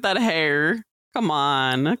 Look at that hair. Come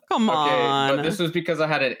on. Okay, on. but this was because I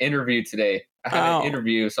had an interview today. I had Oh. an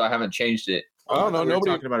interview, so I haven't changed it. I don't know. We were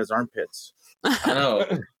Nobody. talking about his armpits. I know.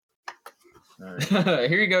 All right.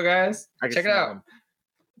 Here you go, guys. I can Check it smell out. them.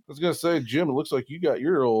 I was gonna say, Jim, it looks like you got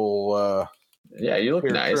your old Yeah, you look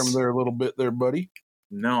hair nice. trimmed there a little bit, there, buddy.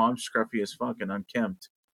 No, I'm scruffy as fuck and unkempt.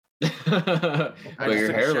 But I your just took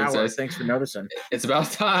a hair looks shower. nice. Thanks for noticing. It's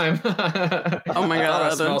about time. Oh my I thought I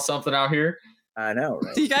God. smell something out here. I know,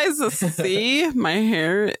 right? Do you guys see my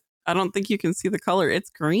hair? I don't think you can see the color. It's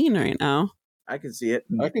green right now. I can see it.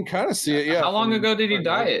 I can kind of see it. Yeah. How long from- ago did you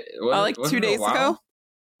dye it? Was Like was 2 it a days while? ago.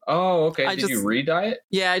 Oh, okay. I Did you just- re-dye it?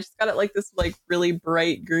 Yeah, I just got it like this like really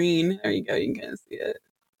bright green. There you go. You can kind of see it.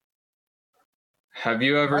 Have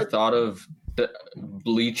you ever thought of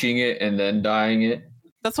bleaching it and then dyeing it?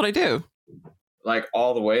 That's what I do. Like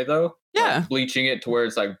all the way though? Yeah. Like bleaching it to where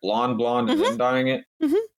it's like blonde and then dyeing it?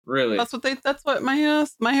 Mhm. Really? That's what my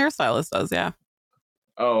my hairstylist does. Yeah.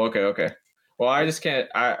 Oh, okay. Well, I just can't.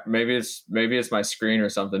 Maybe it's my screen or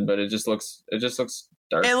something, but it just looks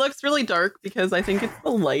dark. It looks really dark because I think it's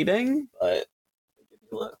the lighting, but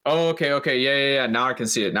Oh, okay. Yeah. Now I can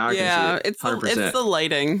see it. yeah, It's it's the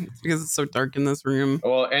lighting because it's so dark in this room.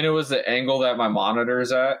 Well, and it was the angle that my monitor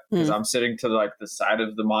is at because I'm sitting to like the side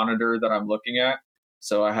of the monitor that I'm looking at,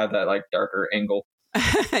 so I had that like darker angle.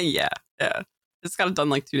 yeah. Just got it done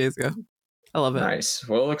like 2 days ago. I love it. Nice.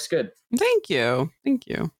 Well, it looks good. Thank you.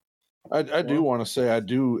 I do want to say I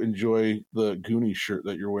do enjoy the Goonie shirt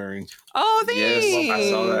that you're wearing. Oh, thanks. Yes, I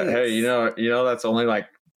saw that. Hey, you know that's only like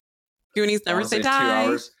Goonies never say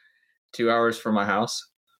honestly, die. 2 hours from my house.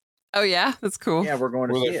 Oh yeah, that's cool. Yeah, we're going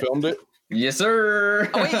to Where see they it. filmed it. Yes, sir.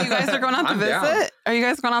 Oh wait, you guys are going out to I'm visit? down. Are you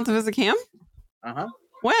guys going out to visit Cam?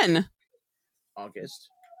 When? August.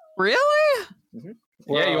 Really?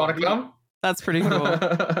 Yeah, you want to come? That's pretty cool.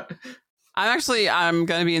 I'm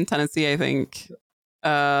gonna be in Tennessee, I think.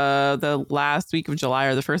 The last week of July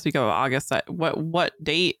or the first week of August. What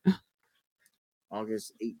date?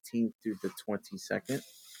 August 18th through the 22nd.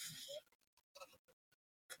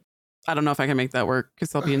 I don't know if I can make that work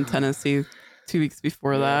because I'll be in Tennessee 2 weeks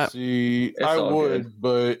before that. See, It's I all would,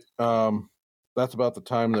 but that's about the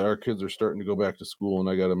time that our kids are starting to go back to school, and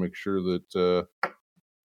I got to make sure that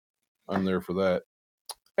I'm there for that.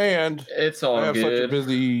 And It's all I have such a good.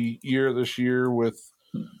 busy year this year with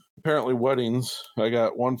apparently weddings. I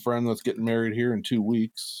got one friend that's getting married here in 2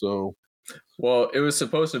 weeks, so Well, it was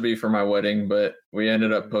supposed to be for my wedding, but we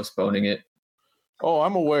ended up postponing it. oh,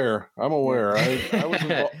 I'm aware.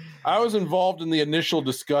 I was involved in the initial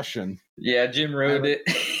discussion. Yeah, Jim ruined it.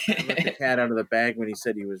 I let the cat out of the bag when he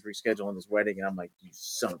said he was rescheduling his wedding, and I'm like, you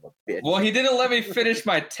son of a bitch. Well, he didn't let me finish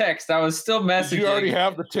my text. I was still messaging. Did you already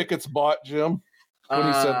have the tickets bought, Jim? When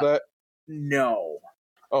he said that? No.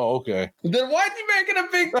 Oh, okay. Then why'd you make it a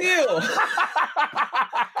big deal?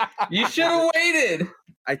 You should have waited.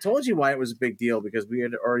 I told you why it was a big deal, because we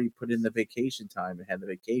had already put in the vacation time and had the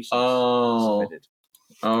vacation submitted.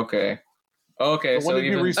 Okay. Okay, So when did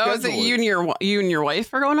you Oh, is it you and your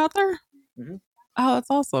wife are going out there? Mhm. Oh, that's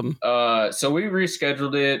awesome. So we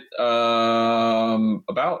rescheduled it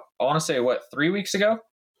about, I want to say, 3 weeks ago?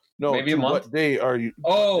 No, maybe a month. What day are you?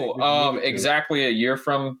 Exactly a year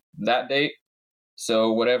from that date.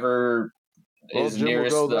 So whatever Well, is Jim will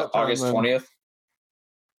nearest go the that time August then. 20th.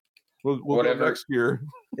 We'll whatever. go next year.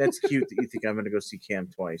 That's cute that you think I'm going to go see Cam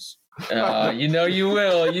twice. You know you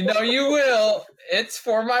will. You know you will. It's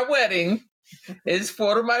for my wedding. It's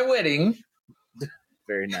for my wedding.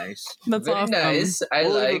 Very nice. That's Very awesome. nice. I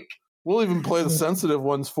We'll like. We'll even play the sensitive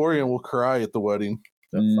ones for you, and we'll cry at the wedding.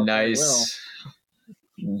 Nice.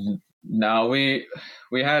 No, we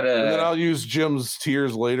had And then a I'll use Jim's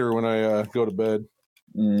tears later when I go to bed.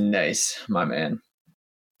 nice, my man.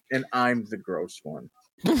 And I'm the gross one.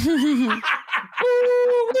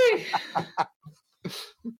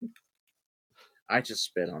 I just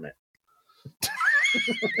spit on it.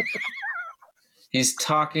 He's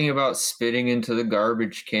talking about spitting into the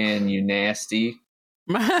garbage can, you nasty.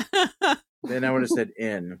 Then I would have said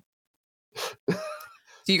in.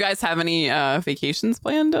 Do you guys have any vacations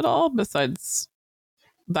planned at all besides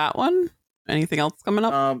that one? Anything else coming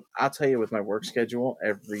up? I'll tell you, with my work schedule,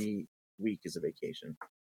 every week is a vacation.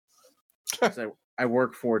 'Cause I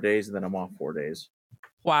work 4 days and then I'm off 4 days.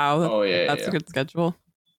 Wow, that's yeah. a good schedule.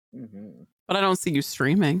 Mm-hmm. But I don't see you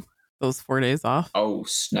streaming those 4 days off. Oh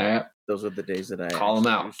snap! Those are the days that I Call 'em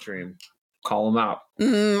actually out. do stream. Call him out.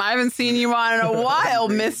 I haven't seen you on in a while,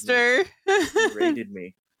 mister. You rated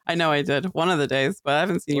me. I know I did one of the days, but I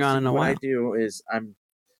haven't seen you on in a What I while. do is I'm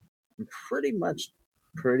pretty much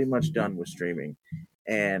done with streaming,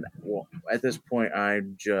 and at this point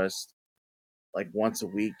I'm just like once a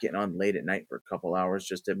week getting on late at night for a couple hours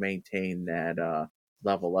just to maintain that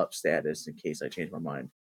level up status in case I change my mind.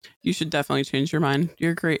 You should definitely change your mind.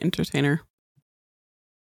 You're a great entertainer.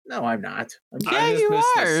 No, I'm not. Yeah, you miss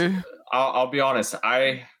are. this. I'll be honest.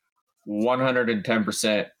 I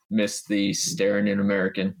 110% miss the staring in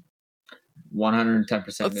American. 110%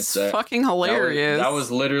 miss That's that. fucking hilarious. That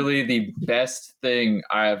was literally the best thing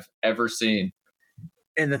I've ever seen.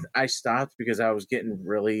 And I stopped because I was getting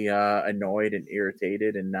really annoyed and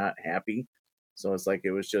irritated and not happy. So it's like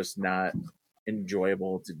it was just not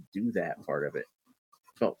enjoyable to do that part of it.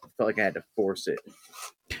 Felt like I had to force it.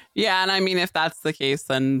 Yeah, and I mean, if that's the case,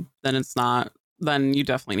 then it's not. Then you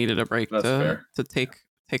definitely needed a break That's fair. to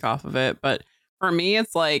take off of it. But for me,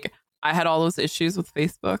 it's like I had all those issues with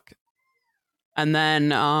Facebook, and then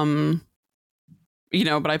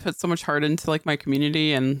but I put so much heart into like my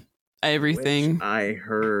community and everything. Which I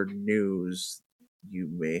heard news you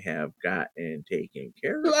may have gotten taken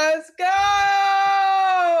care of. Let's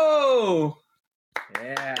go!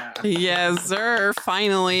 Yeah. Yes, sir.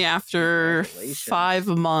 Finally, after Congratulations. 5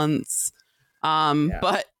 months.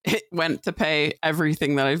 But it went to pay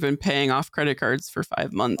everything that I've been paying off credit cards for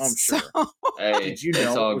 5 months. I'm sure. So- Hey, Did you it's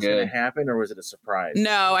know all it was going good. to happen, or was it a surprise?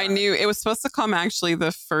 No, I knew it was supposed to come actually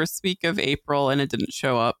the first week of April and it didn't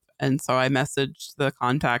show up. And so I messaged the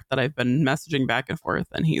contact that I've been messaging back and forth.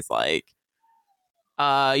 And he's like,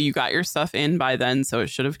 you got your stuff in by then. So it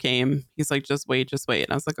should have came. He's like, just wait.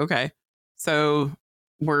 And I was like, okay. So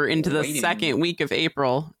we're into the Waiting. second week of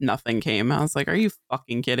April. Nothing came. I was like, are you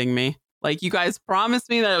fucking kidding me? Like, you guys promised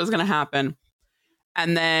me that it was going to happen.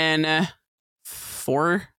 And then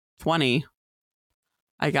 4/20,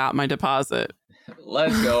 I got my deposit.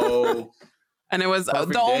 Let's go. And it was Perfect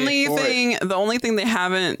the day only for thing. The only thing they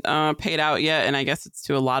haven't paid out yet, and I guess it's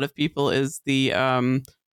to a lot of people, is the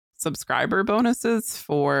subscriber bonuses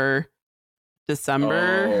for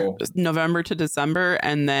December, Oh. November to December,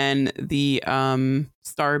 and then the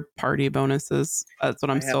star party bonuses. That's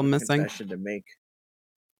what I'm I still have a missing. confession to make.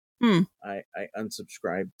 I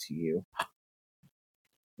unsubscribed to you.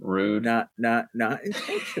 Rude. Not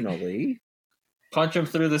intentionally. Punch him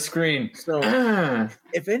through the screen. So,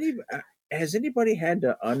 if any has anybody had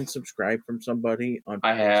to unsubscribe from somebody on?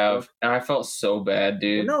 I have. And I felt so bad,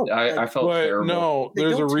 dude. Well, no, I felt But terrible. no, They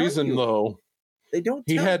there's a don't tell reason you. though. They don't.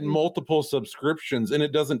 He tell had you. multiple subscriptions, and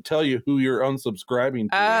it doesn't tell you who you're unsubscribing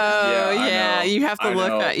to. Oh I yeah, know. you have to I look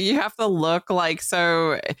know. at. You have to look like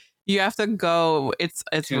so. You have to go. It's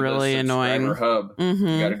To the really annoying. subscriber hub.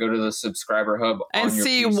 Mhm. You got to go to the subscriber hub And on your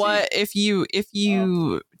see PC. what if you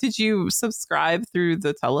did you subscribe through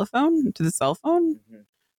the telephone to the cell phone? Mhm.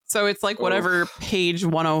 So it's like whatever page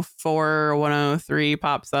 104 or 103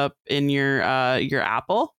 pops up in your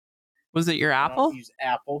Apple. Was it your I don't Apple? use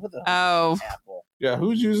Apple. What the Oh. hell is Apple? Yeah,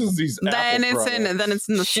 who uses these? Then Apple it's in products?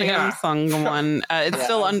 the Yeah. Samsung one. It's Yeah,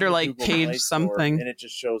 still I was under in the like Google Play page Store, something. and it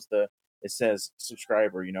just shows it says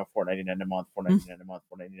subscriber, $4.99 a month, $4.99 a month,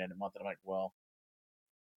 $4.99 a month, and I'm like, well,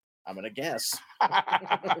 I'm gonna guess, and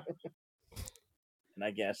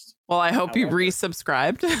I guessed Well, I hope you However-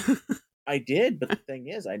 resubscribed. I did, but the thing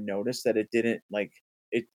is, I noticed that it didn't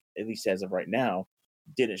at least as of right now,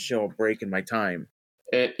 didn't show a break in my time.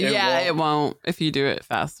 It It won't. won't if you do it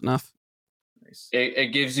fast enough. Nice.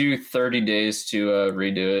 It gives you 30 days to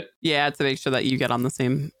redo it. Yeah, to make sure that you get on the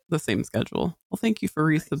same schedule. Well, thank you for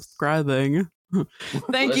resubscribing.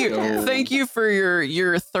 Let's you. go. Thank you for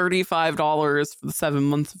your $35 for the 7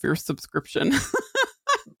 months of your subscription.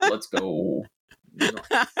 Let's go.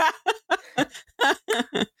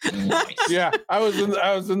 Nice. Yeah, I was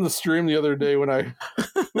in the stream the other day when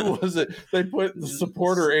who was it? They put the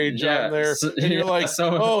supporter age Yeah, on there, so- and you're yeah, like,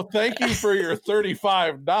 so- "Oh, thank you for your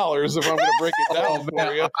 $35." If I'm going to break it down Oh, for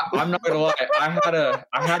man, you, I'm not gonna lie. I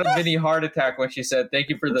had a mini heart attack when she said thank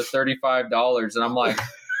you for the $35, and I'm like,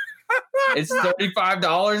 it's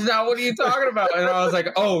 $35 now. What are you talking about? And I was like,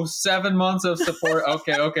 oh, 7 months of support.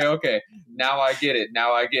 Okay. Now I get it.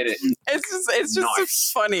 It's just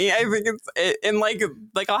Nice. funny. I think and like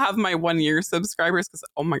I'll have my 1 year subscribers because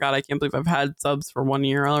oh my god, I can't believe I've had subs for 1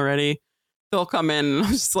 year already. They'll come in and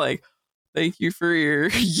I'm just like, thank you for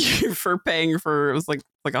for paying for it was like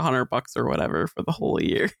 $100 or whatever for the whole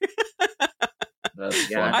year. That's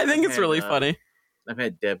Yeah. fun. I think I've it's really had, funny. I've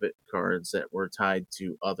had debit cards that were tied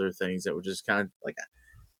to other things that were just kind of like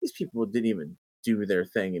these people didn't even do their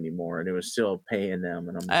thing anymore, and it was still paying them.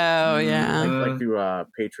 And I'm Oh yeah. like through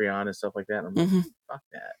Patreon and stuff like that. And I'm like, Mhm. fuck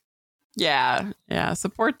that. Yeah.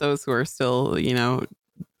 Support those who are still,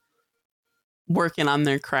 working on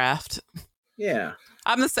their craft. Yeah,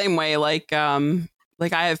 I'm the same way. Like I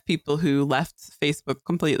have people who left Facebook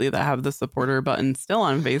completely that have the supporter button still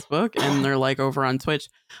on Facebook and they're like over on Twitch.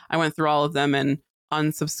 I went through all of them and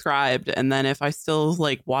unsubscribed. And then if I still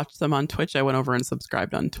like watch them on Twitch, I went over and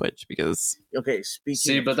subscribed on Twitch because okay. Speaking.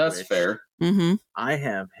 See, of but that's Twitch, fair. I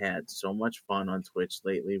have had so much fun on Twitch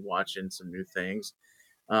lately, watching some new things.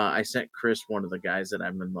 I sent Chris one of the guys that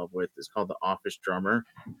I'm in love with. It's called the Office Drummer.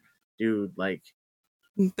 Dude, like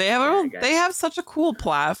they have such a cool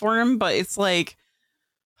platform, but it's like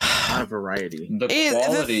a lot of variety. The the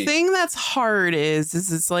quality. thing that's hard is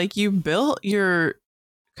it's like you built your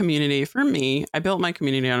community. For me, I built my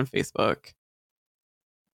community on Facebook.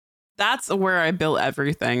 That's where I built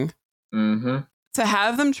everything. Mm-hmm. to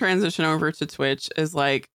have them transition over to Twitch is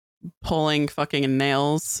like pulling fucking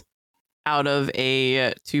nails out of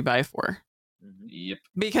a 2x4 Yep.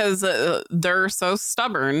 because they're so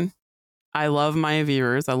stubborn. I love my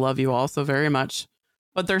viewers. I love you all so very much,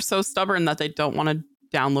 but they're so stubborn that they don't want to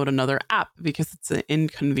download another app because it's an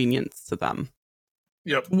inconvenience to them.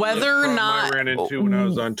 Yep. Whether or That's the problem not I ran into when I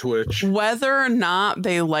was on Twitch. Whether or not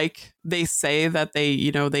they say that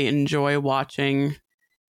they enjoy watching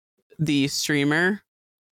the streamer,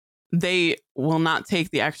 they will not take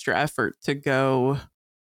the extra effort to go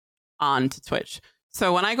on to Twitch.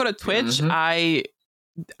 So when I go to Twitch,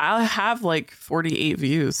 I'll have like 48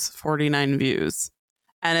 views, 49 views.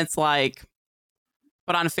 And it's like,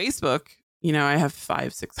 but on Facebook, I have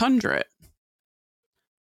 500-600.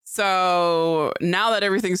 So now that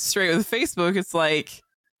everything's straight with Facebook, it's like,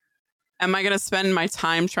 am I going to spend my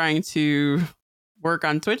time trying to work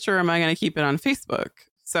on Twitch, or am I going to keep it on Facebook?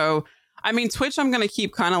 So, I mean, Twitch, I'm going to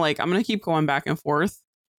keep I'm going to keep going back and forth.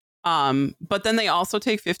 But then they also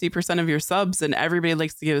take 50% of your subs, and everybody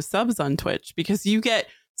likes to give subs on Twitch because you get,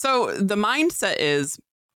 so the mindset is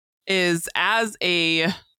as a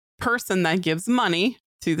person that gives money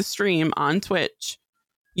to the stream on Twitch,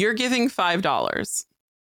 you're giving $5.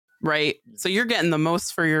 Right. So you're getting the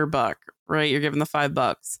most for your buck, right? You're giving the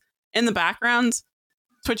 $5 in the background.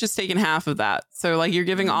 Twitch is taking half of that. So like you're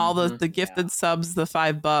giving all the gifted subs, the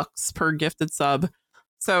 $5 per gifted sub.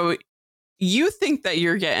 So you think that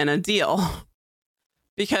you're getting a deal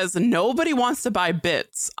because nobody wants to buy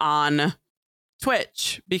bits on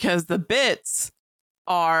Twitch because the bits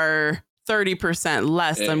are 30%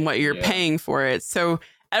 less than what you're paying for it. So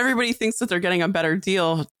everybody thinks that they're getting a better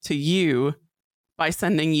deal to you by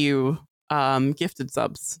sending you gifted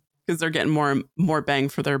subs because they're getting more bang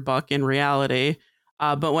for their buck in reality.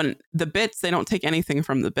 But when the bits, they don't take anything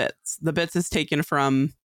from the bits. The bits is taken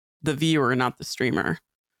from the viewer, not the streamer.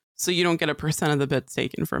 So you don't get a % of the bits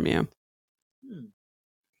taken from you.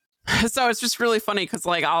 So it's just really funny because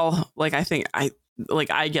I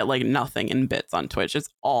get like nothing in bits on Twitch. It's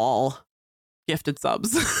all gifted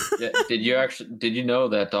subs. Yeah, did you know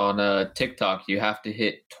that on TikTok you have to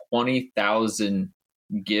hit 20,000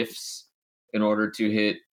 gifts in order to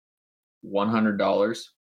hit $100?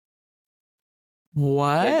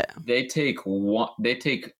 What? They take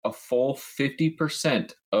a full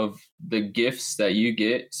 50% of the gifts that you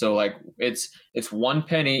get. So like it's 1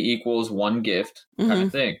 penny equals 1 gift kind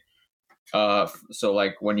of thing. So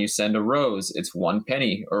like when you send a rose, it's 1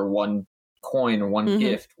 penny or 1 coin or 1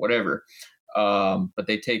 gift, whatever. But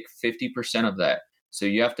they take 50% of that. So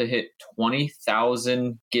you have to hit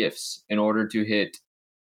 20,000 gifts in order to hit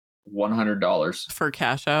 $100 for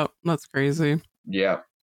cash out. That's crazy. Yeah.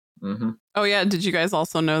 Oh yeah. Did you guys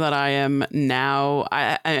also know that I am now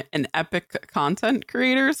an Epic content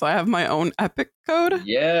creator? So I have my own Epic code.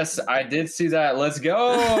 Yes, I did see that. Let's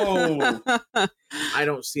go. I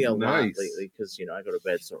don't see a lot lately because I go to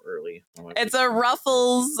bed so early. It's a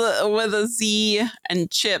Ruffles with a Z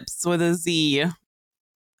and chips with a Z.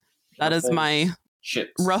 That is my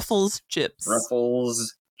chips. Ruffles chips.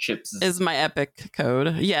 Ruffles chips is my Epic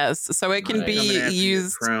code. Yes, so it can be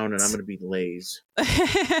used. Crown, and I'm going to be Lay's.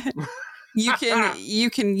 You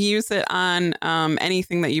can use it on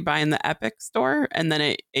anything that you buy in the Epic store, and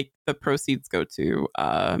then the proceeds go to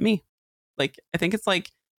me. Like I think it's like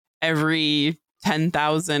every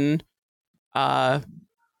 10,000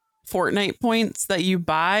 Fortnite points that you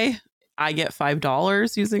buy, I get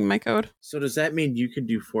 $5 using my code. So does that mean you can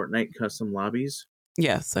do Fortnite custom lobbies?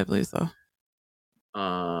 Yes, I believe so.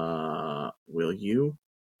 Will you?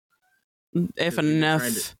 If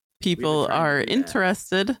enough people are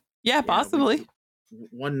interested. Yeah, possibly.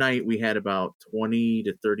 One night we had about 20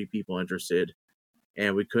 to 30 people interested,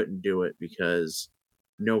 and we couldn't do it because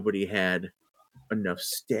nobody had enough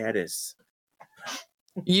status.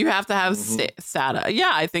 You have to have status.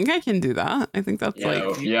 Yeah, I think I can do that. I think that's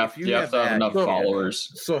you have to have enough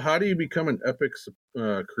followers. So how do you become an Epic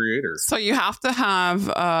creator? So you have to have,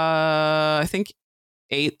 I think,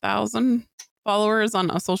 8,000 followers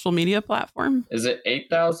on a social media platform. Is it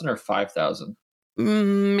 8,000 or 5,000?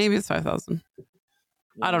 Maybe it's 5,000.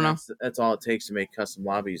 I don't know. That's all it takes to make custom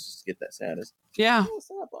lobbies is to get that status. Yeah.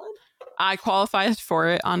 I qualified for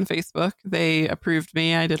it on Facebook. They approved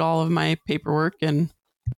me. I did all of my paperwork and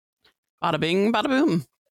bada bing, bada boom.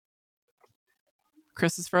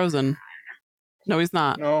 Chris is frozen. No, he's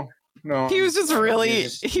not. No. He was just really,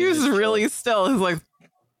 really still. He's like,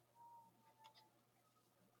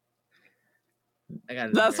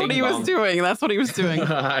 that's what he was doing. That's what he was doing.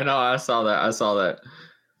 I know. I saw that.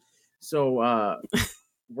 So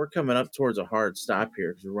we're coming up towards a hard stop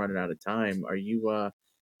here because we're running out of time. Are you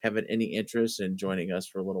having any interest in joining us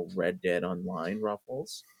for a little Red Dead Online,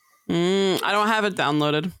 Ruffles? I don't have it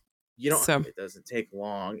downloaded. You don't. So- It doesn't take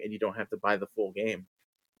long, and you don't have to buy the full game.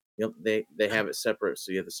 They have it separate,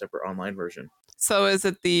 so you have the separate online version. So is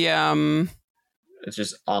it the It's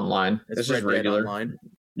just online. It's just Red Dead regular. Online,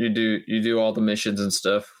 You do all the missions and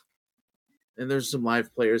stuff. and there's some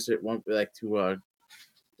live players that won't like to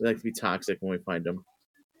be toxic when we find them.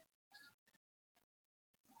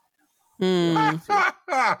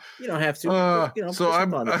 You don't have to. So put some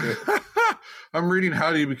I'm thought into it. I'm reading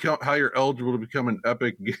how you're eligible to become an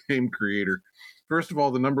epic game creator. First of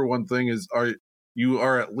all, the number one thing is you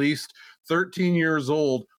are at least 13 years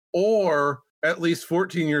old or at least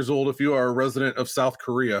 14 years old if you are a resident of South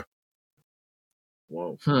Korea.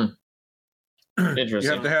 Whoa. Interesting. You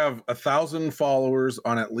have to have 1,000 followers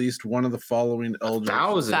on at least one of the following eligible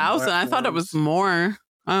 1,000? 1,000? I thought it was more.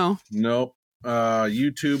 Oh. Nope.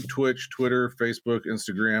 YouTube, Twitch, Twitter, Facebook,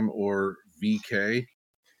 Instagram, or VK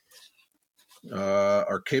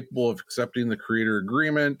are capable of accepting the creator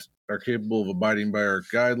agreement, are capable of abiding by our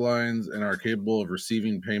guidelines, and are capable of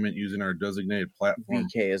receiving payment using our designated platform.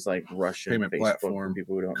 VK is like Russian Payment Facebook platform. for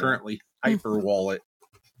people who don't know. Currently, Hyperwallet.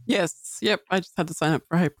 Yes. Yep. I just had to sign up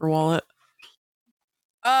for Hyperwallet.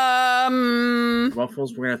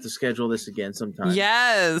 Ruffles, we're gonna have to schedule this again sometime.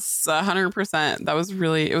 Yes, 100%.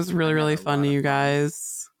 It was really fun, you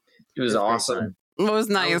guys. It was It's a great awesome. time. It was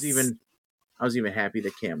nice. I was even happy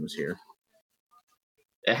that Cam was here.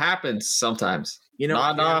 It happens sometimes.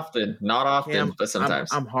 Not often, Cam, but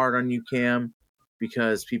sometimes. I'm hard on you, Cam,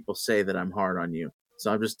 because people say that I'm hard on you.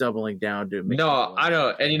 So I'm just doubling down to make No, I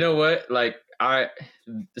know, and you know what? Like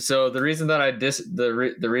so the reason that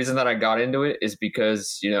the reason that I got into it is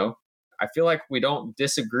because I feel like we don't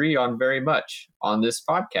disagree on very much on this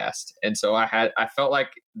podcast, and so I felt like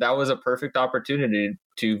that was a perfect opportunity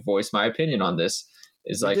to voice my opinion on this.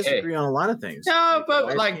 Is We like, hey, disagree on a lot of things. no, but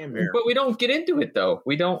Why is like, Cam here? but we don't get into it though.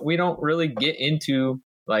 We don't really get into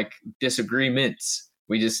like disagreements.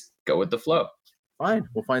 We just go with the flow. Fine,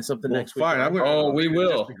 we'll find something Well, next week. fine, I'm gonna- Oh, we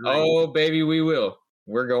will. disagree. Oh, baby, we will.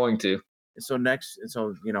 We're going to. until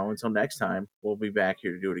next time, we'll be back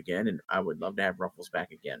here to do it again, and I would love to have Ruffles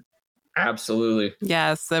back again. Absolutely.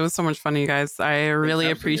 Yes, it was so much fun, you guys. I really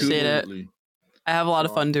appreciate it. Absolutely. I have a lot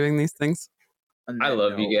of fun doing these things. On I that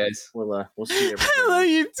love you note, guys. We'll see everybody. I love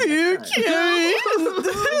you too, next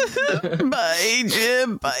Cammie. Bye,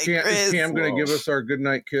 Jim. Bye, Is Chris. Cam going to give us our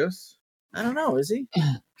goodnight kiss? I don't know. Is he?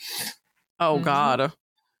 Oh, God.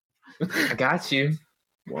 I got you.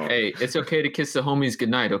 Well, Hey, it's okay to kiss the homies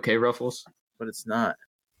goodnight, okay, Ruffles? but it's not.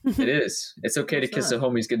 It is. It's okay to It's kiss not. the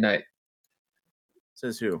homies goodnight.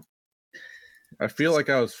 Says who? I feel like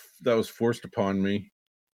that was forced upon me.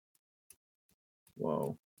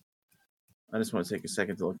 Whoa. I just want to take a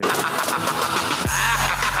second to look at it.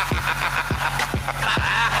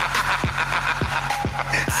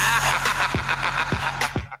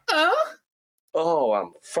 Oh,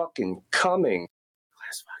 I'm fucking coming.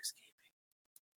 Glass Fox